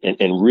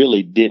 and really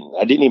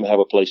I didn't even have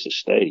a place to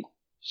stay.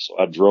 So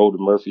I drove to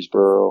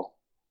Murfreesboro,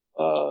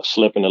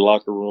 slept in the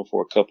locker room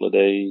for a couple of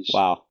days.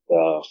 Wow.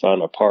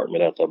 Found an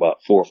apartment after about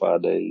 4 or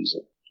 5 days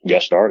and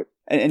got started.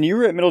 And you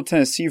were at Middle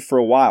Tennessee for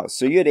a while.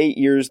 So you had 8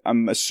 years.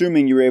 I'm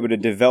assuming you were able to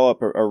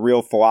develop a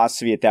real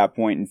philosophy at that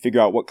point and figure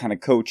out what kind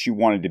of coach you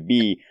wanted to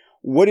be.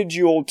 What did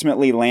you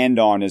ultimately land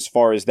on as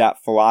far as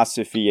that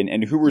philosophy,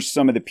 and who were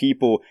some of the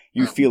people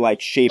you feel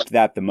like shaped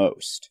that the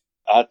most?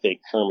 I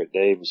think Kermit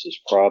Davis is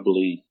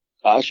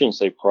I shouldn't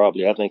say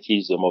probably, I think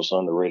he's the most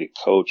underrated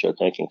coach, I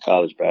think, in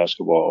college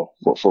basketball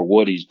for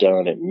what he's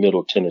done at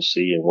Middle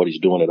Tennessee and what he's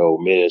doing at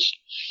Ole Miss.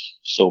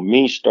 So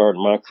me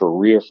starting my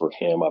career for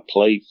him, I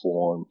played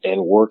for him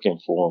and working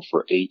for him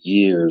for 8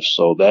 years.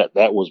 So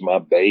that was my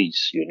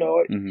base,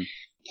 Mm-hmm.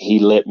 He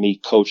let me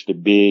coach the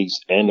bigs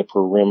and the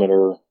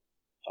perimeter.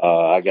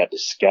 I got to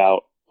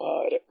scout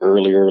at an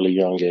early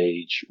young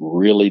age,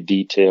 really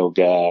detailed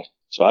guy.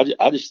 So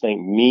I just think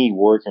me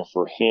working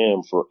for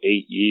him for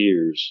 8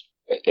 years,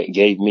 it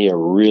gave me a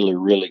really,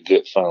 really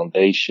good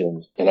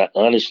foundation. And I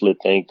honestly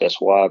think that's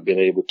why I've been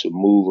able to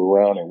move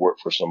around and work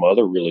for some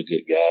other really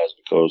good guys,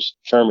 because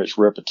Kermit's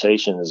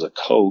reputation as a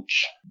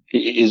coach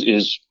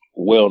is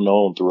well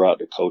known throughout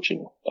the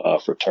coaching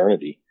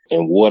fraternity.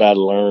 And what I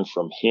learned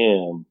from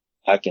him,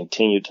 I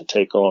continued to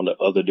take on to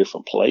other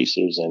different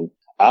places. And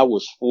I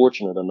was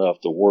fortunate enough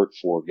to work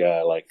for a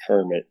guy like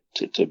Kermit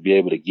to be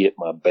able to get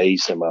my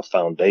base and my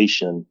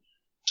foundation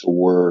to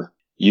where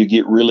you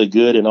get really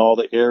good in all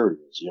the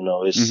areas.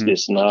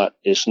 It's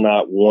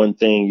not one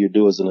thing you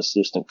do as an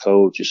assistant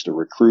coach. It's the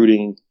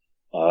recruiting.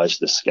 It's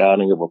the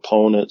scouting of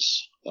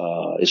opponents.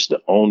 It's the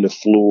on the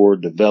floor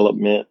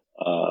development.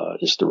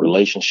 It's the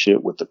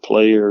relationship with the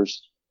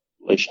players,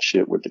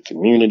 relationship with the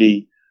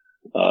community.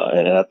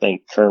 And I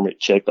think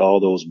Kermit checked all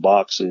those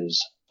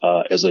boxes,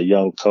 as a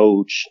young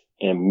coach.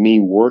 And me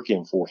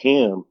working for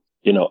him,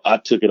 I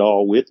took it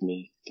all with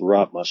me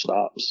throughout my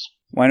stops.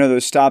 Well, I know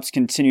those stops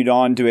continued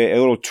on to a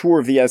little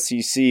tour of the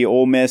SEC,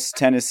 Ole Miss,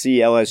 Tennessee,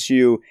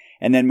 LSU,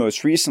 and then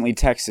most recently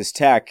Texas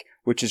Tech,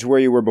 which is where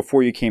you were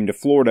before you came to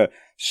Florida.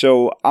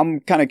 So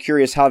I'm kind of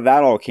curious how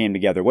that all came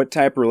together. What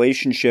type of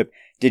relationship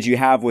did you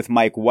have with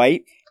Mike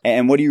White?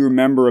 And what do you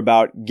remember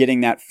about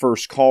getting that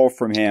first call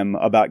from him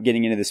about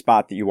getting into the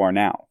spot that you are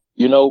now?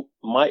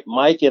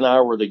 Mike and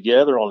I were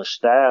together on the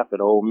staff at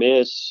Ole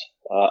Miss.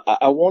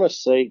 I want to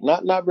say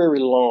not very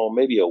long,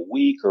 maybe a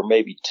week or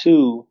maybe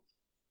two.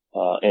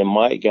 And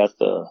Mike got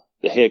the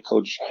head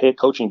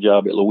coaching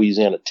job at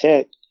Louisiana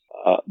Tech.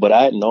 But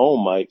I had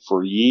known Mike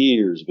for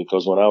years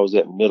because when I was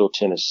at Middle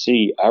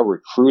Tennessee, I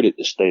recruited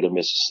the state of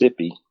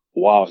Mississippi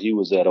while he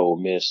was at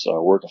Ole Miss,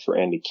 working for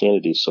Andy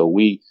Kennedy. So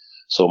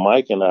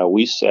Mike and I,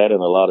 we sat in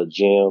a lot of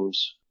gyms.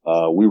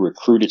 We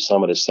recruited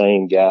some of the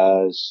same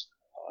guys.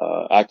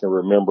 I can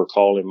remember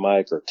calling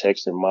Mike or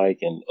texting Mike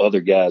and other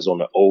guys on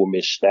the Ole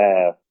Miss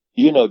staff,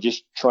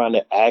 just trying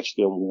to ask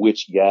them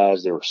which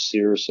guys they were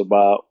serious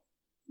about,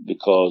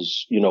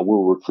 because, we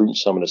were recruiting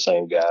some of the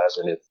same guys.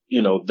 And if,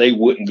 they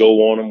wouldn't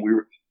go on them,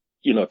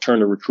 turn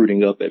the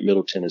recruiting up at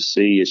Middle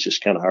Tennessee. It's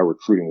just kind of how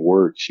recruiting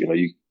works.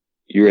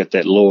 You're at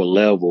that lower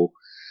level.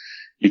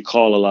 You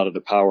call a lot of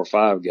the Power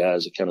 5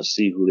 guys to kind of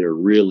see who they're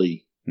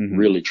really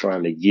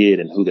trying to get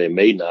and who they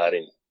may not.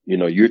 And,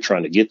 you're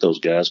trying to get those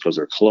guys because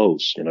they're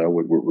close,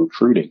 with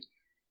recruiting.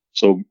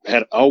 So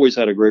always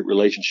had a great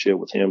relationship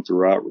with him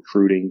throughout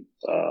recruiting,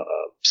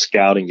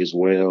 scouting as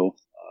well.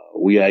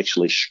 We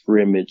actually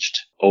scrimmaged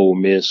Ole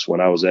Miss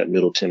when I was at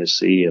Middle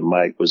Tennessee, and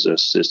Mike was the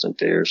assistant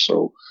there.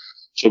 So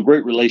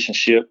great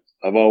relationship.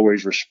 I've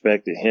always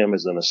respected him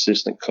as an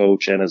assistant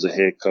coach and as a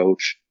head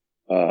coach.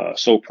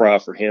 So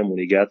proud for him when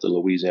he got the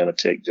Louisiana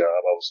Tech job.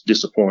 I was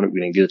disappointed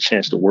we didn't get a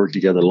chance to work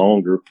together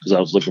longer because I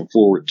was looking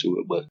forward to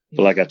it. But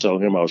like I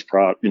told him, I was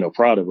proud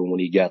of him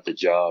when he got the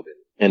job.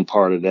 And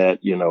part of that,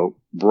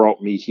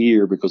 brought me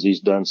here because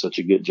he's done such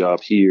a good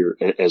job here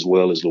as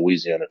well as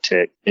Louisiana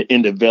Tech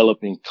in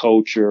developing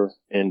culture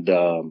and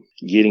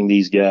getting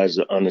these guys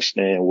to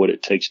understand what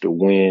it takes to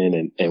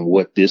win and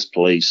what this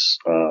place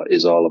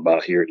is all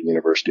about here at the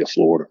University of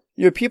Florida.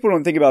 People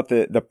don't think about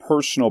the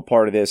personal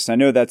part of this. I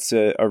know that's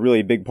a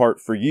really big part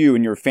for you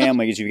and your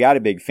family because you've got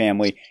a big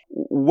family.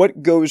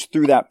 What goes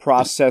through that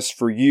process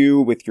for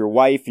you with your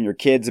wife and your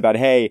kids about,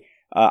 hey,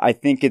 I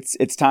think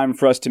it's time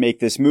for us to make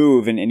this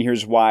move, and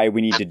here's why we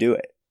need to do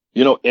it?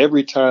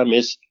 Every time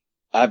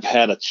I've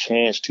had a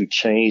chance to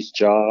change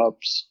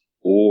jobs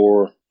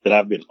or that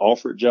I've been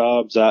offered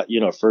jobs,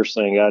 first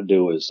thing I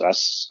do is I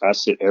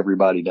sit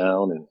everybody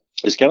down, and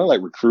it's kind of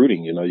like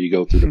recruiting. You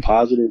go through the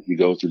positives, you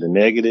go through the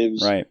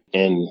negatives, right?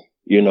 And,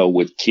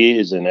 with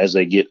kids, and as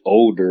they get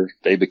older,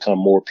 they become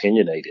more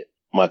opinionated.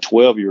 My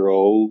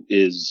 12-year-old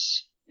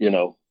is,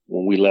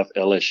 when we left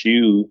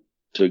LSU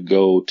to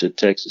go to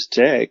Texas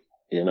Tech,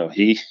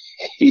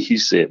 he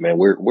said, man,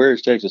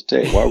 where's Texas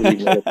Tech? Why would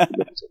we go to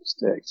Texas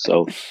Tech?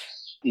 So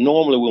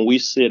normally when we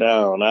sit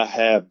down, I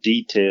have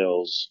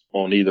details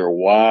on either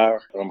why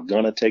I'm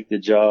going to take the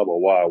job or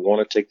why I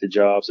want to take the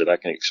jobs that I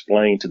can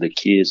explain to the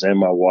kids and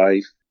my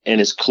wife. And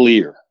it's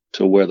clear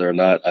to whether or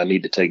not I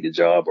need to take the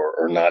job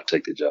or not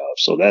take the job.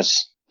 So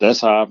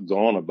that's how I've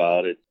gone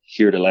about it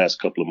here the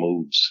last couple of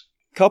moves.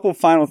 Couple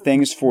final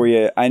things for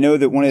you. I know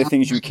that one of the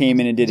things you came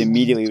in and did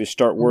immediately was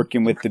start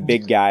working with the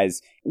big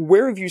guys.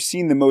 Where have you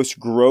seen the most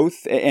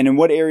growth, and in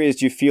what areas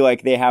do you feel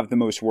like they have the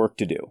most work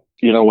to do?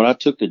 When I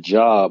took the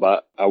job,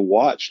 I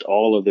watched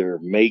all of their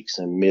makes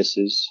and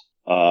misses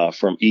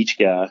from each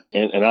guy,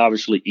 and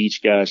obviously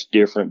each guy's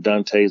different.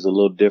 Dante's a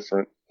little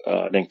different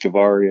than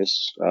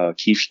Kavarius.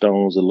 Keith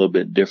Stone's a little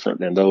bit different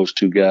than those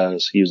two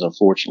guys. He's out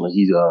for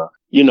the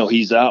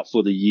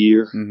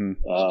year.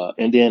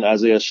 And then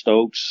Isaiah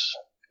Stokes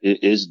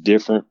is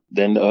different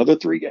than the other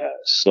three guys.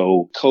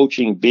 So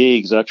coaching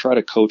bigs, I try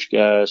to coach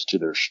guys to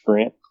their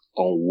strength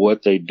on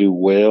what they do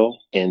well,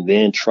 and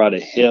then try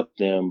to help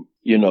them,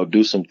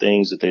 do some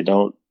things that they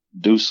don't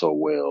do so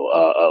well.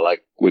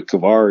 Like with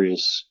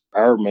Kavarius,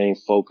 our main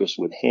focus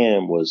with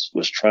him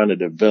was trying to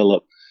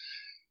develop,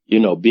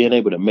 being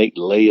able to make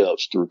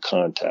layups through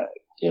contact,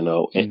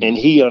 and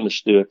he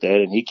understood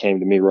that, and he came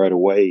to me right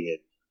away and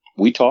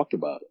we talked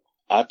about it.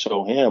 I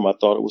told him I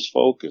thought it was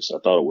focus. I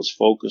thought it was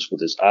focus with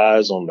his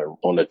eyes on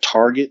the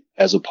target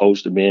as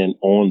opposed to being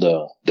on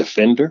the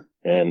defender.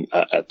 And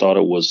I thought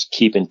it was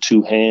keeping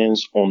two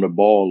hands on the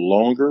ball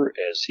longer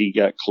as he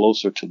got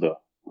closer to the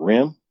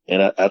rim.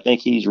 And I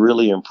think he's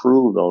really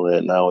improved on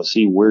that now. Is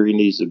he where he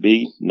needs to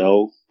be?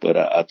 No, but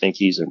I think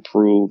he's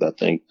improved. I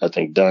think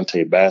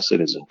Dante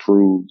Bassett has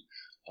improved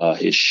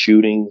his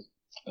shooting,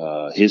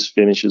 his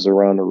finishes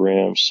around the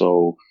rim.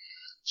 So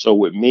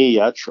with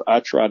me, I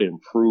try to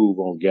improve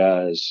on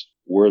guys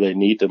where they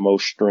need the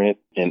most strength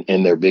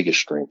and their biggest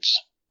strengths.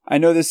 I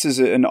know this is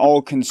an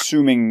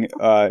all-consuming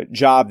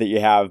job that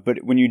you have,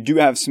 but when you do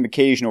have some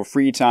occasional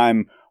free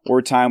time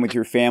or time with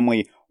your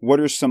family, what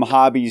are some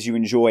hobbies you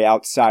enjoy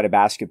outside of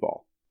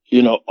basketball?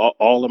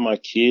 All of my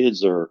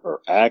kids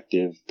are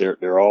active.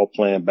 They're all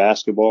playing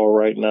basketball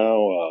right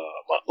now.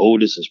 My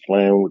oldest is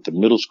playing with the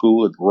middle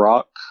school at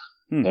Rock,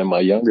 and my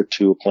younger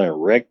two are playing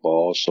rec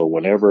ball. So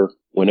whenever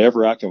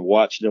I can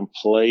watch them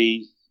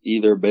play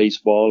either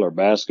baseball or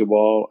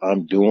basketball,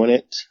 I'm doing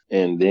it.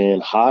 And then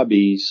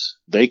hobbies,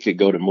 they could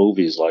go to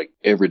movies like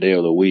every day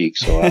of the week.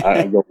 So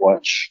I go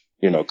watch,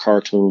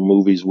 cartoon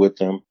movies with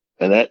them.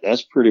 And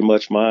that's pretty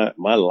much my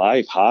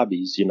life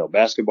hobbies,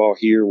 basketball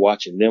here,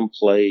 watching them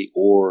play,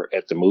 or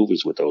at the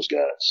movies with those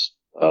guys.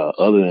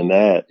 Other than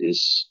that,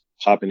 it's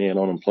hopping in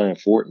on them playing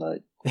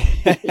Fortnite.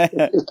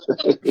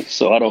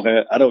 So I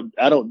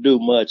don't do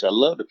much. I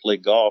love to play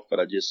golf, but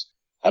I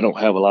don't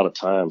have a lot of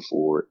time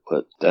for it.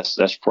 But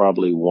that's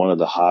probably one of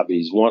the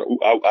hobbies.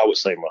 I would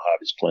say my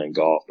hobby is playing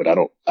golf, but I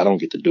don't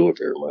get to do it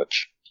very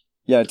much.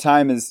 Yeah,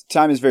 time is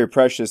very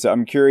precious.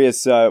 I'm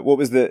curious, what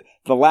was the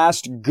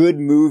last good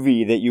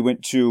movie that you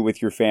went to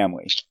with your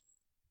family?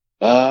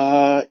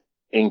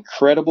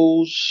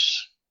 Incredibles.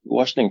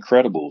 Watched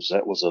Incredibles.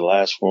 That was the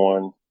last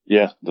one.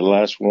 Yeah, the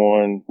last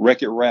one.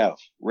 Wreck-It Ralph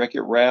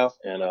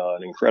and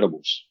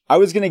Incredibles. I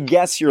was going to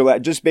guess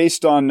just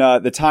based on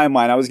the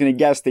timeline, I was going to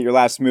guess that your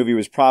last movie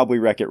was probably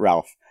Wreck-It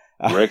Ralph.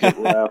 Wreck-It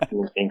Ralph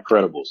and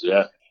Incredibles,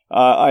 yeah.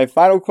 All right,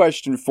 final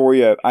question for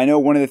you. I know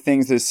one of the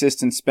things the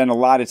assistants spend a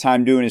lot of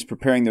time doing is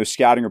preparing those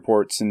scouting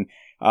reports, and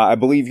I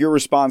believe you're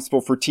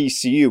responsible for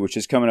TCU, which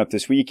is coming up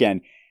this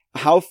weekend.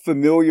 How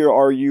familiar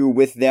are you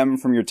with them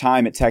from your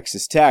time at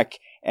Texas Tech,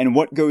 and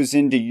what goes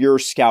into your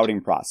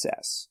scouting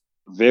process?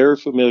 Very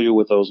familiar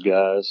with those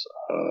guys.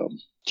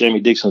 Jamie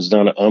Dixon's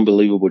done an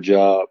unbelievable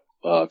job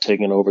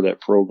taking over that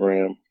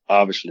program,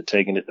 obviously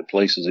taking it to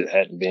places it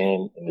hadn't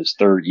been in its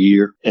third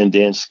year. And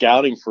then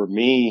scouting for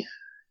me,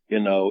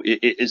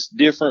 it's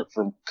different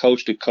from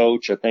coach to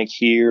coach. I think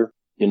here,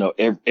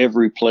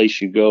 every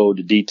place you go,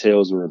 the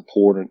details are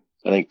important.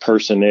 I think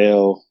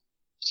personnel,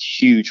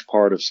 huge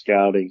part of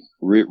scouting,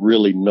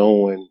 really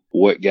knowing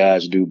what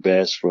guys do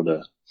best for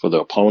the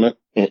opponent.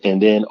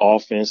 And then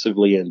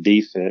offensively and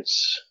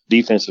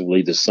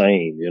defensively the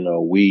same.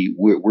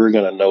 We're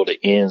going to know the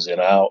ins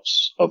and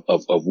outs of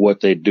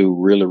what they do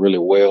really, really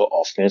well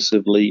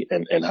offensively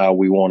and how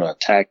we want to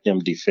attack them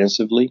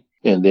defensively.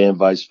 And then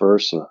vice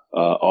versa.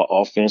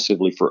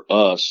 Offensively for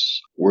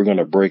us, we're going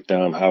to break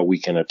down how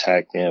we can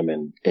attack them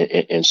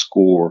and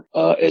score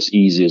as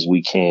easy as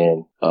we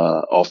can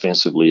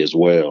offensively as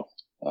well.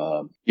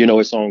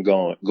 It's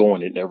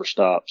ongoing. It never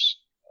stops.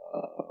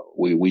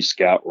 We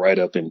scout right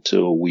up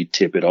until we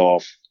tip it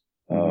off.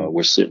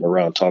 We're sitting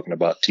around talking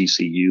about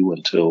TCU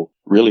until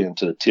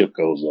the tip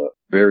goes up.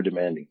 Very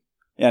demanding.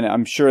 And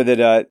I'm sure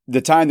that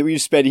the time that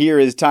we've spent here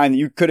is time that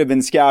you could have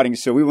been scouting,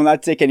 so we will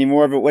not take any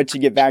more of it. Let you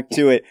get back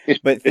to it.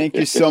 But thank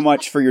you so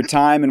much for your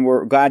time, and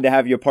we're glad to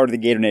have you a part of the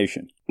Gator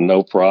Nation.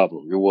 No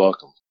problem. You're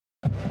welcome.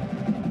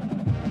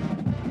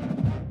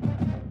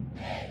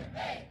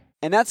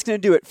 And that's going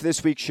to do it for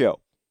this week's show.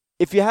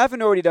 If you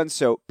haven't already done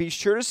so, be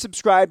sure to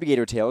subscribe to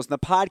Gator Tales in the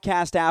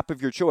podcast app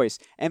of your choice,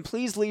 and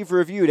please leave a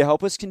review to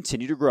help us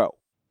continue to grow.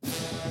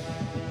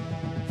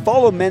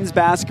 Follow men's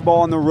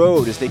basketball on the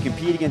road as they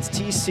compete against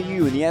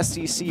TCU in the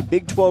SEC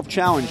Big 12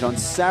 Challenge on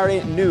Saturday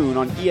at noon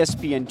on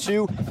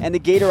ESPN2 and the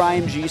Gator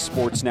IMG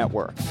Sports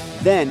Network.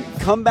 Then,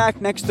 come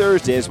back next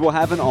Thursday as we'll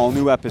have an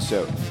all-new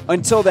episode.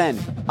 Until then,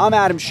 I'm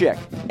Adam Schick,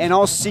 and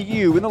I'll see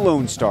you in the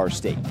Lone Star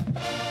State.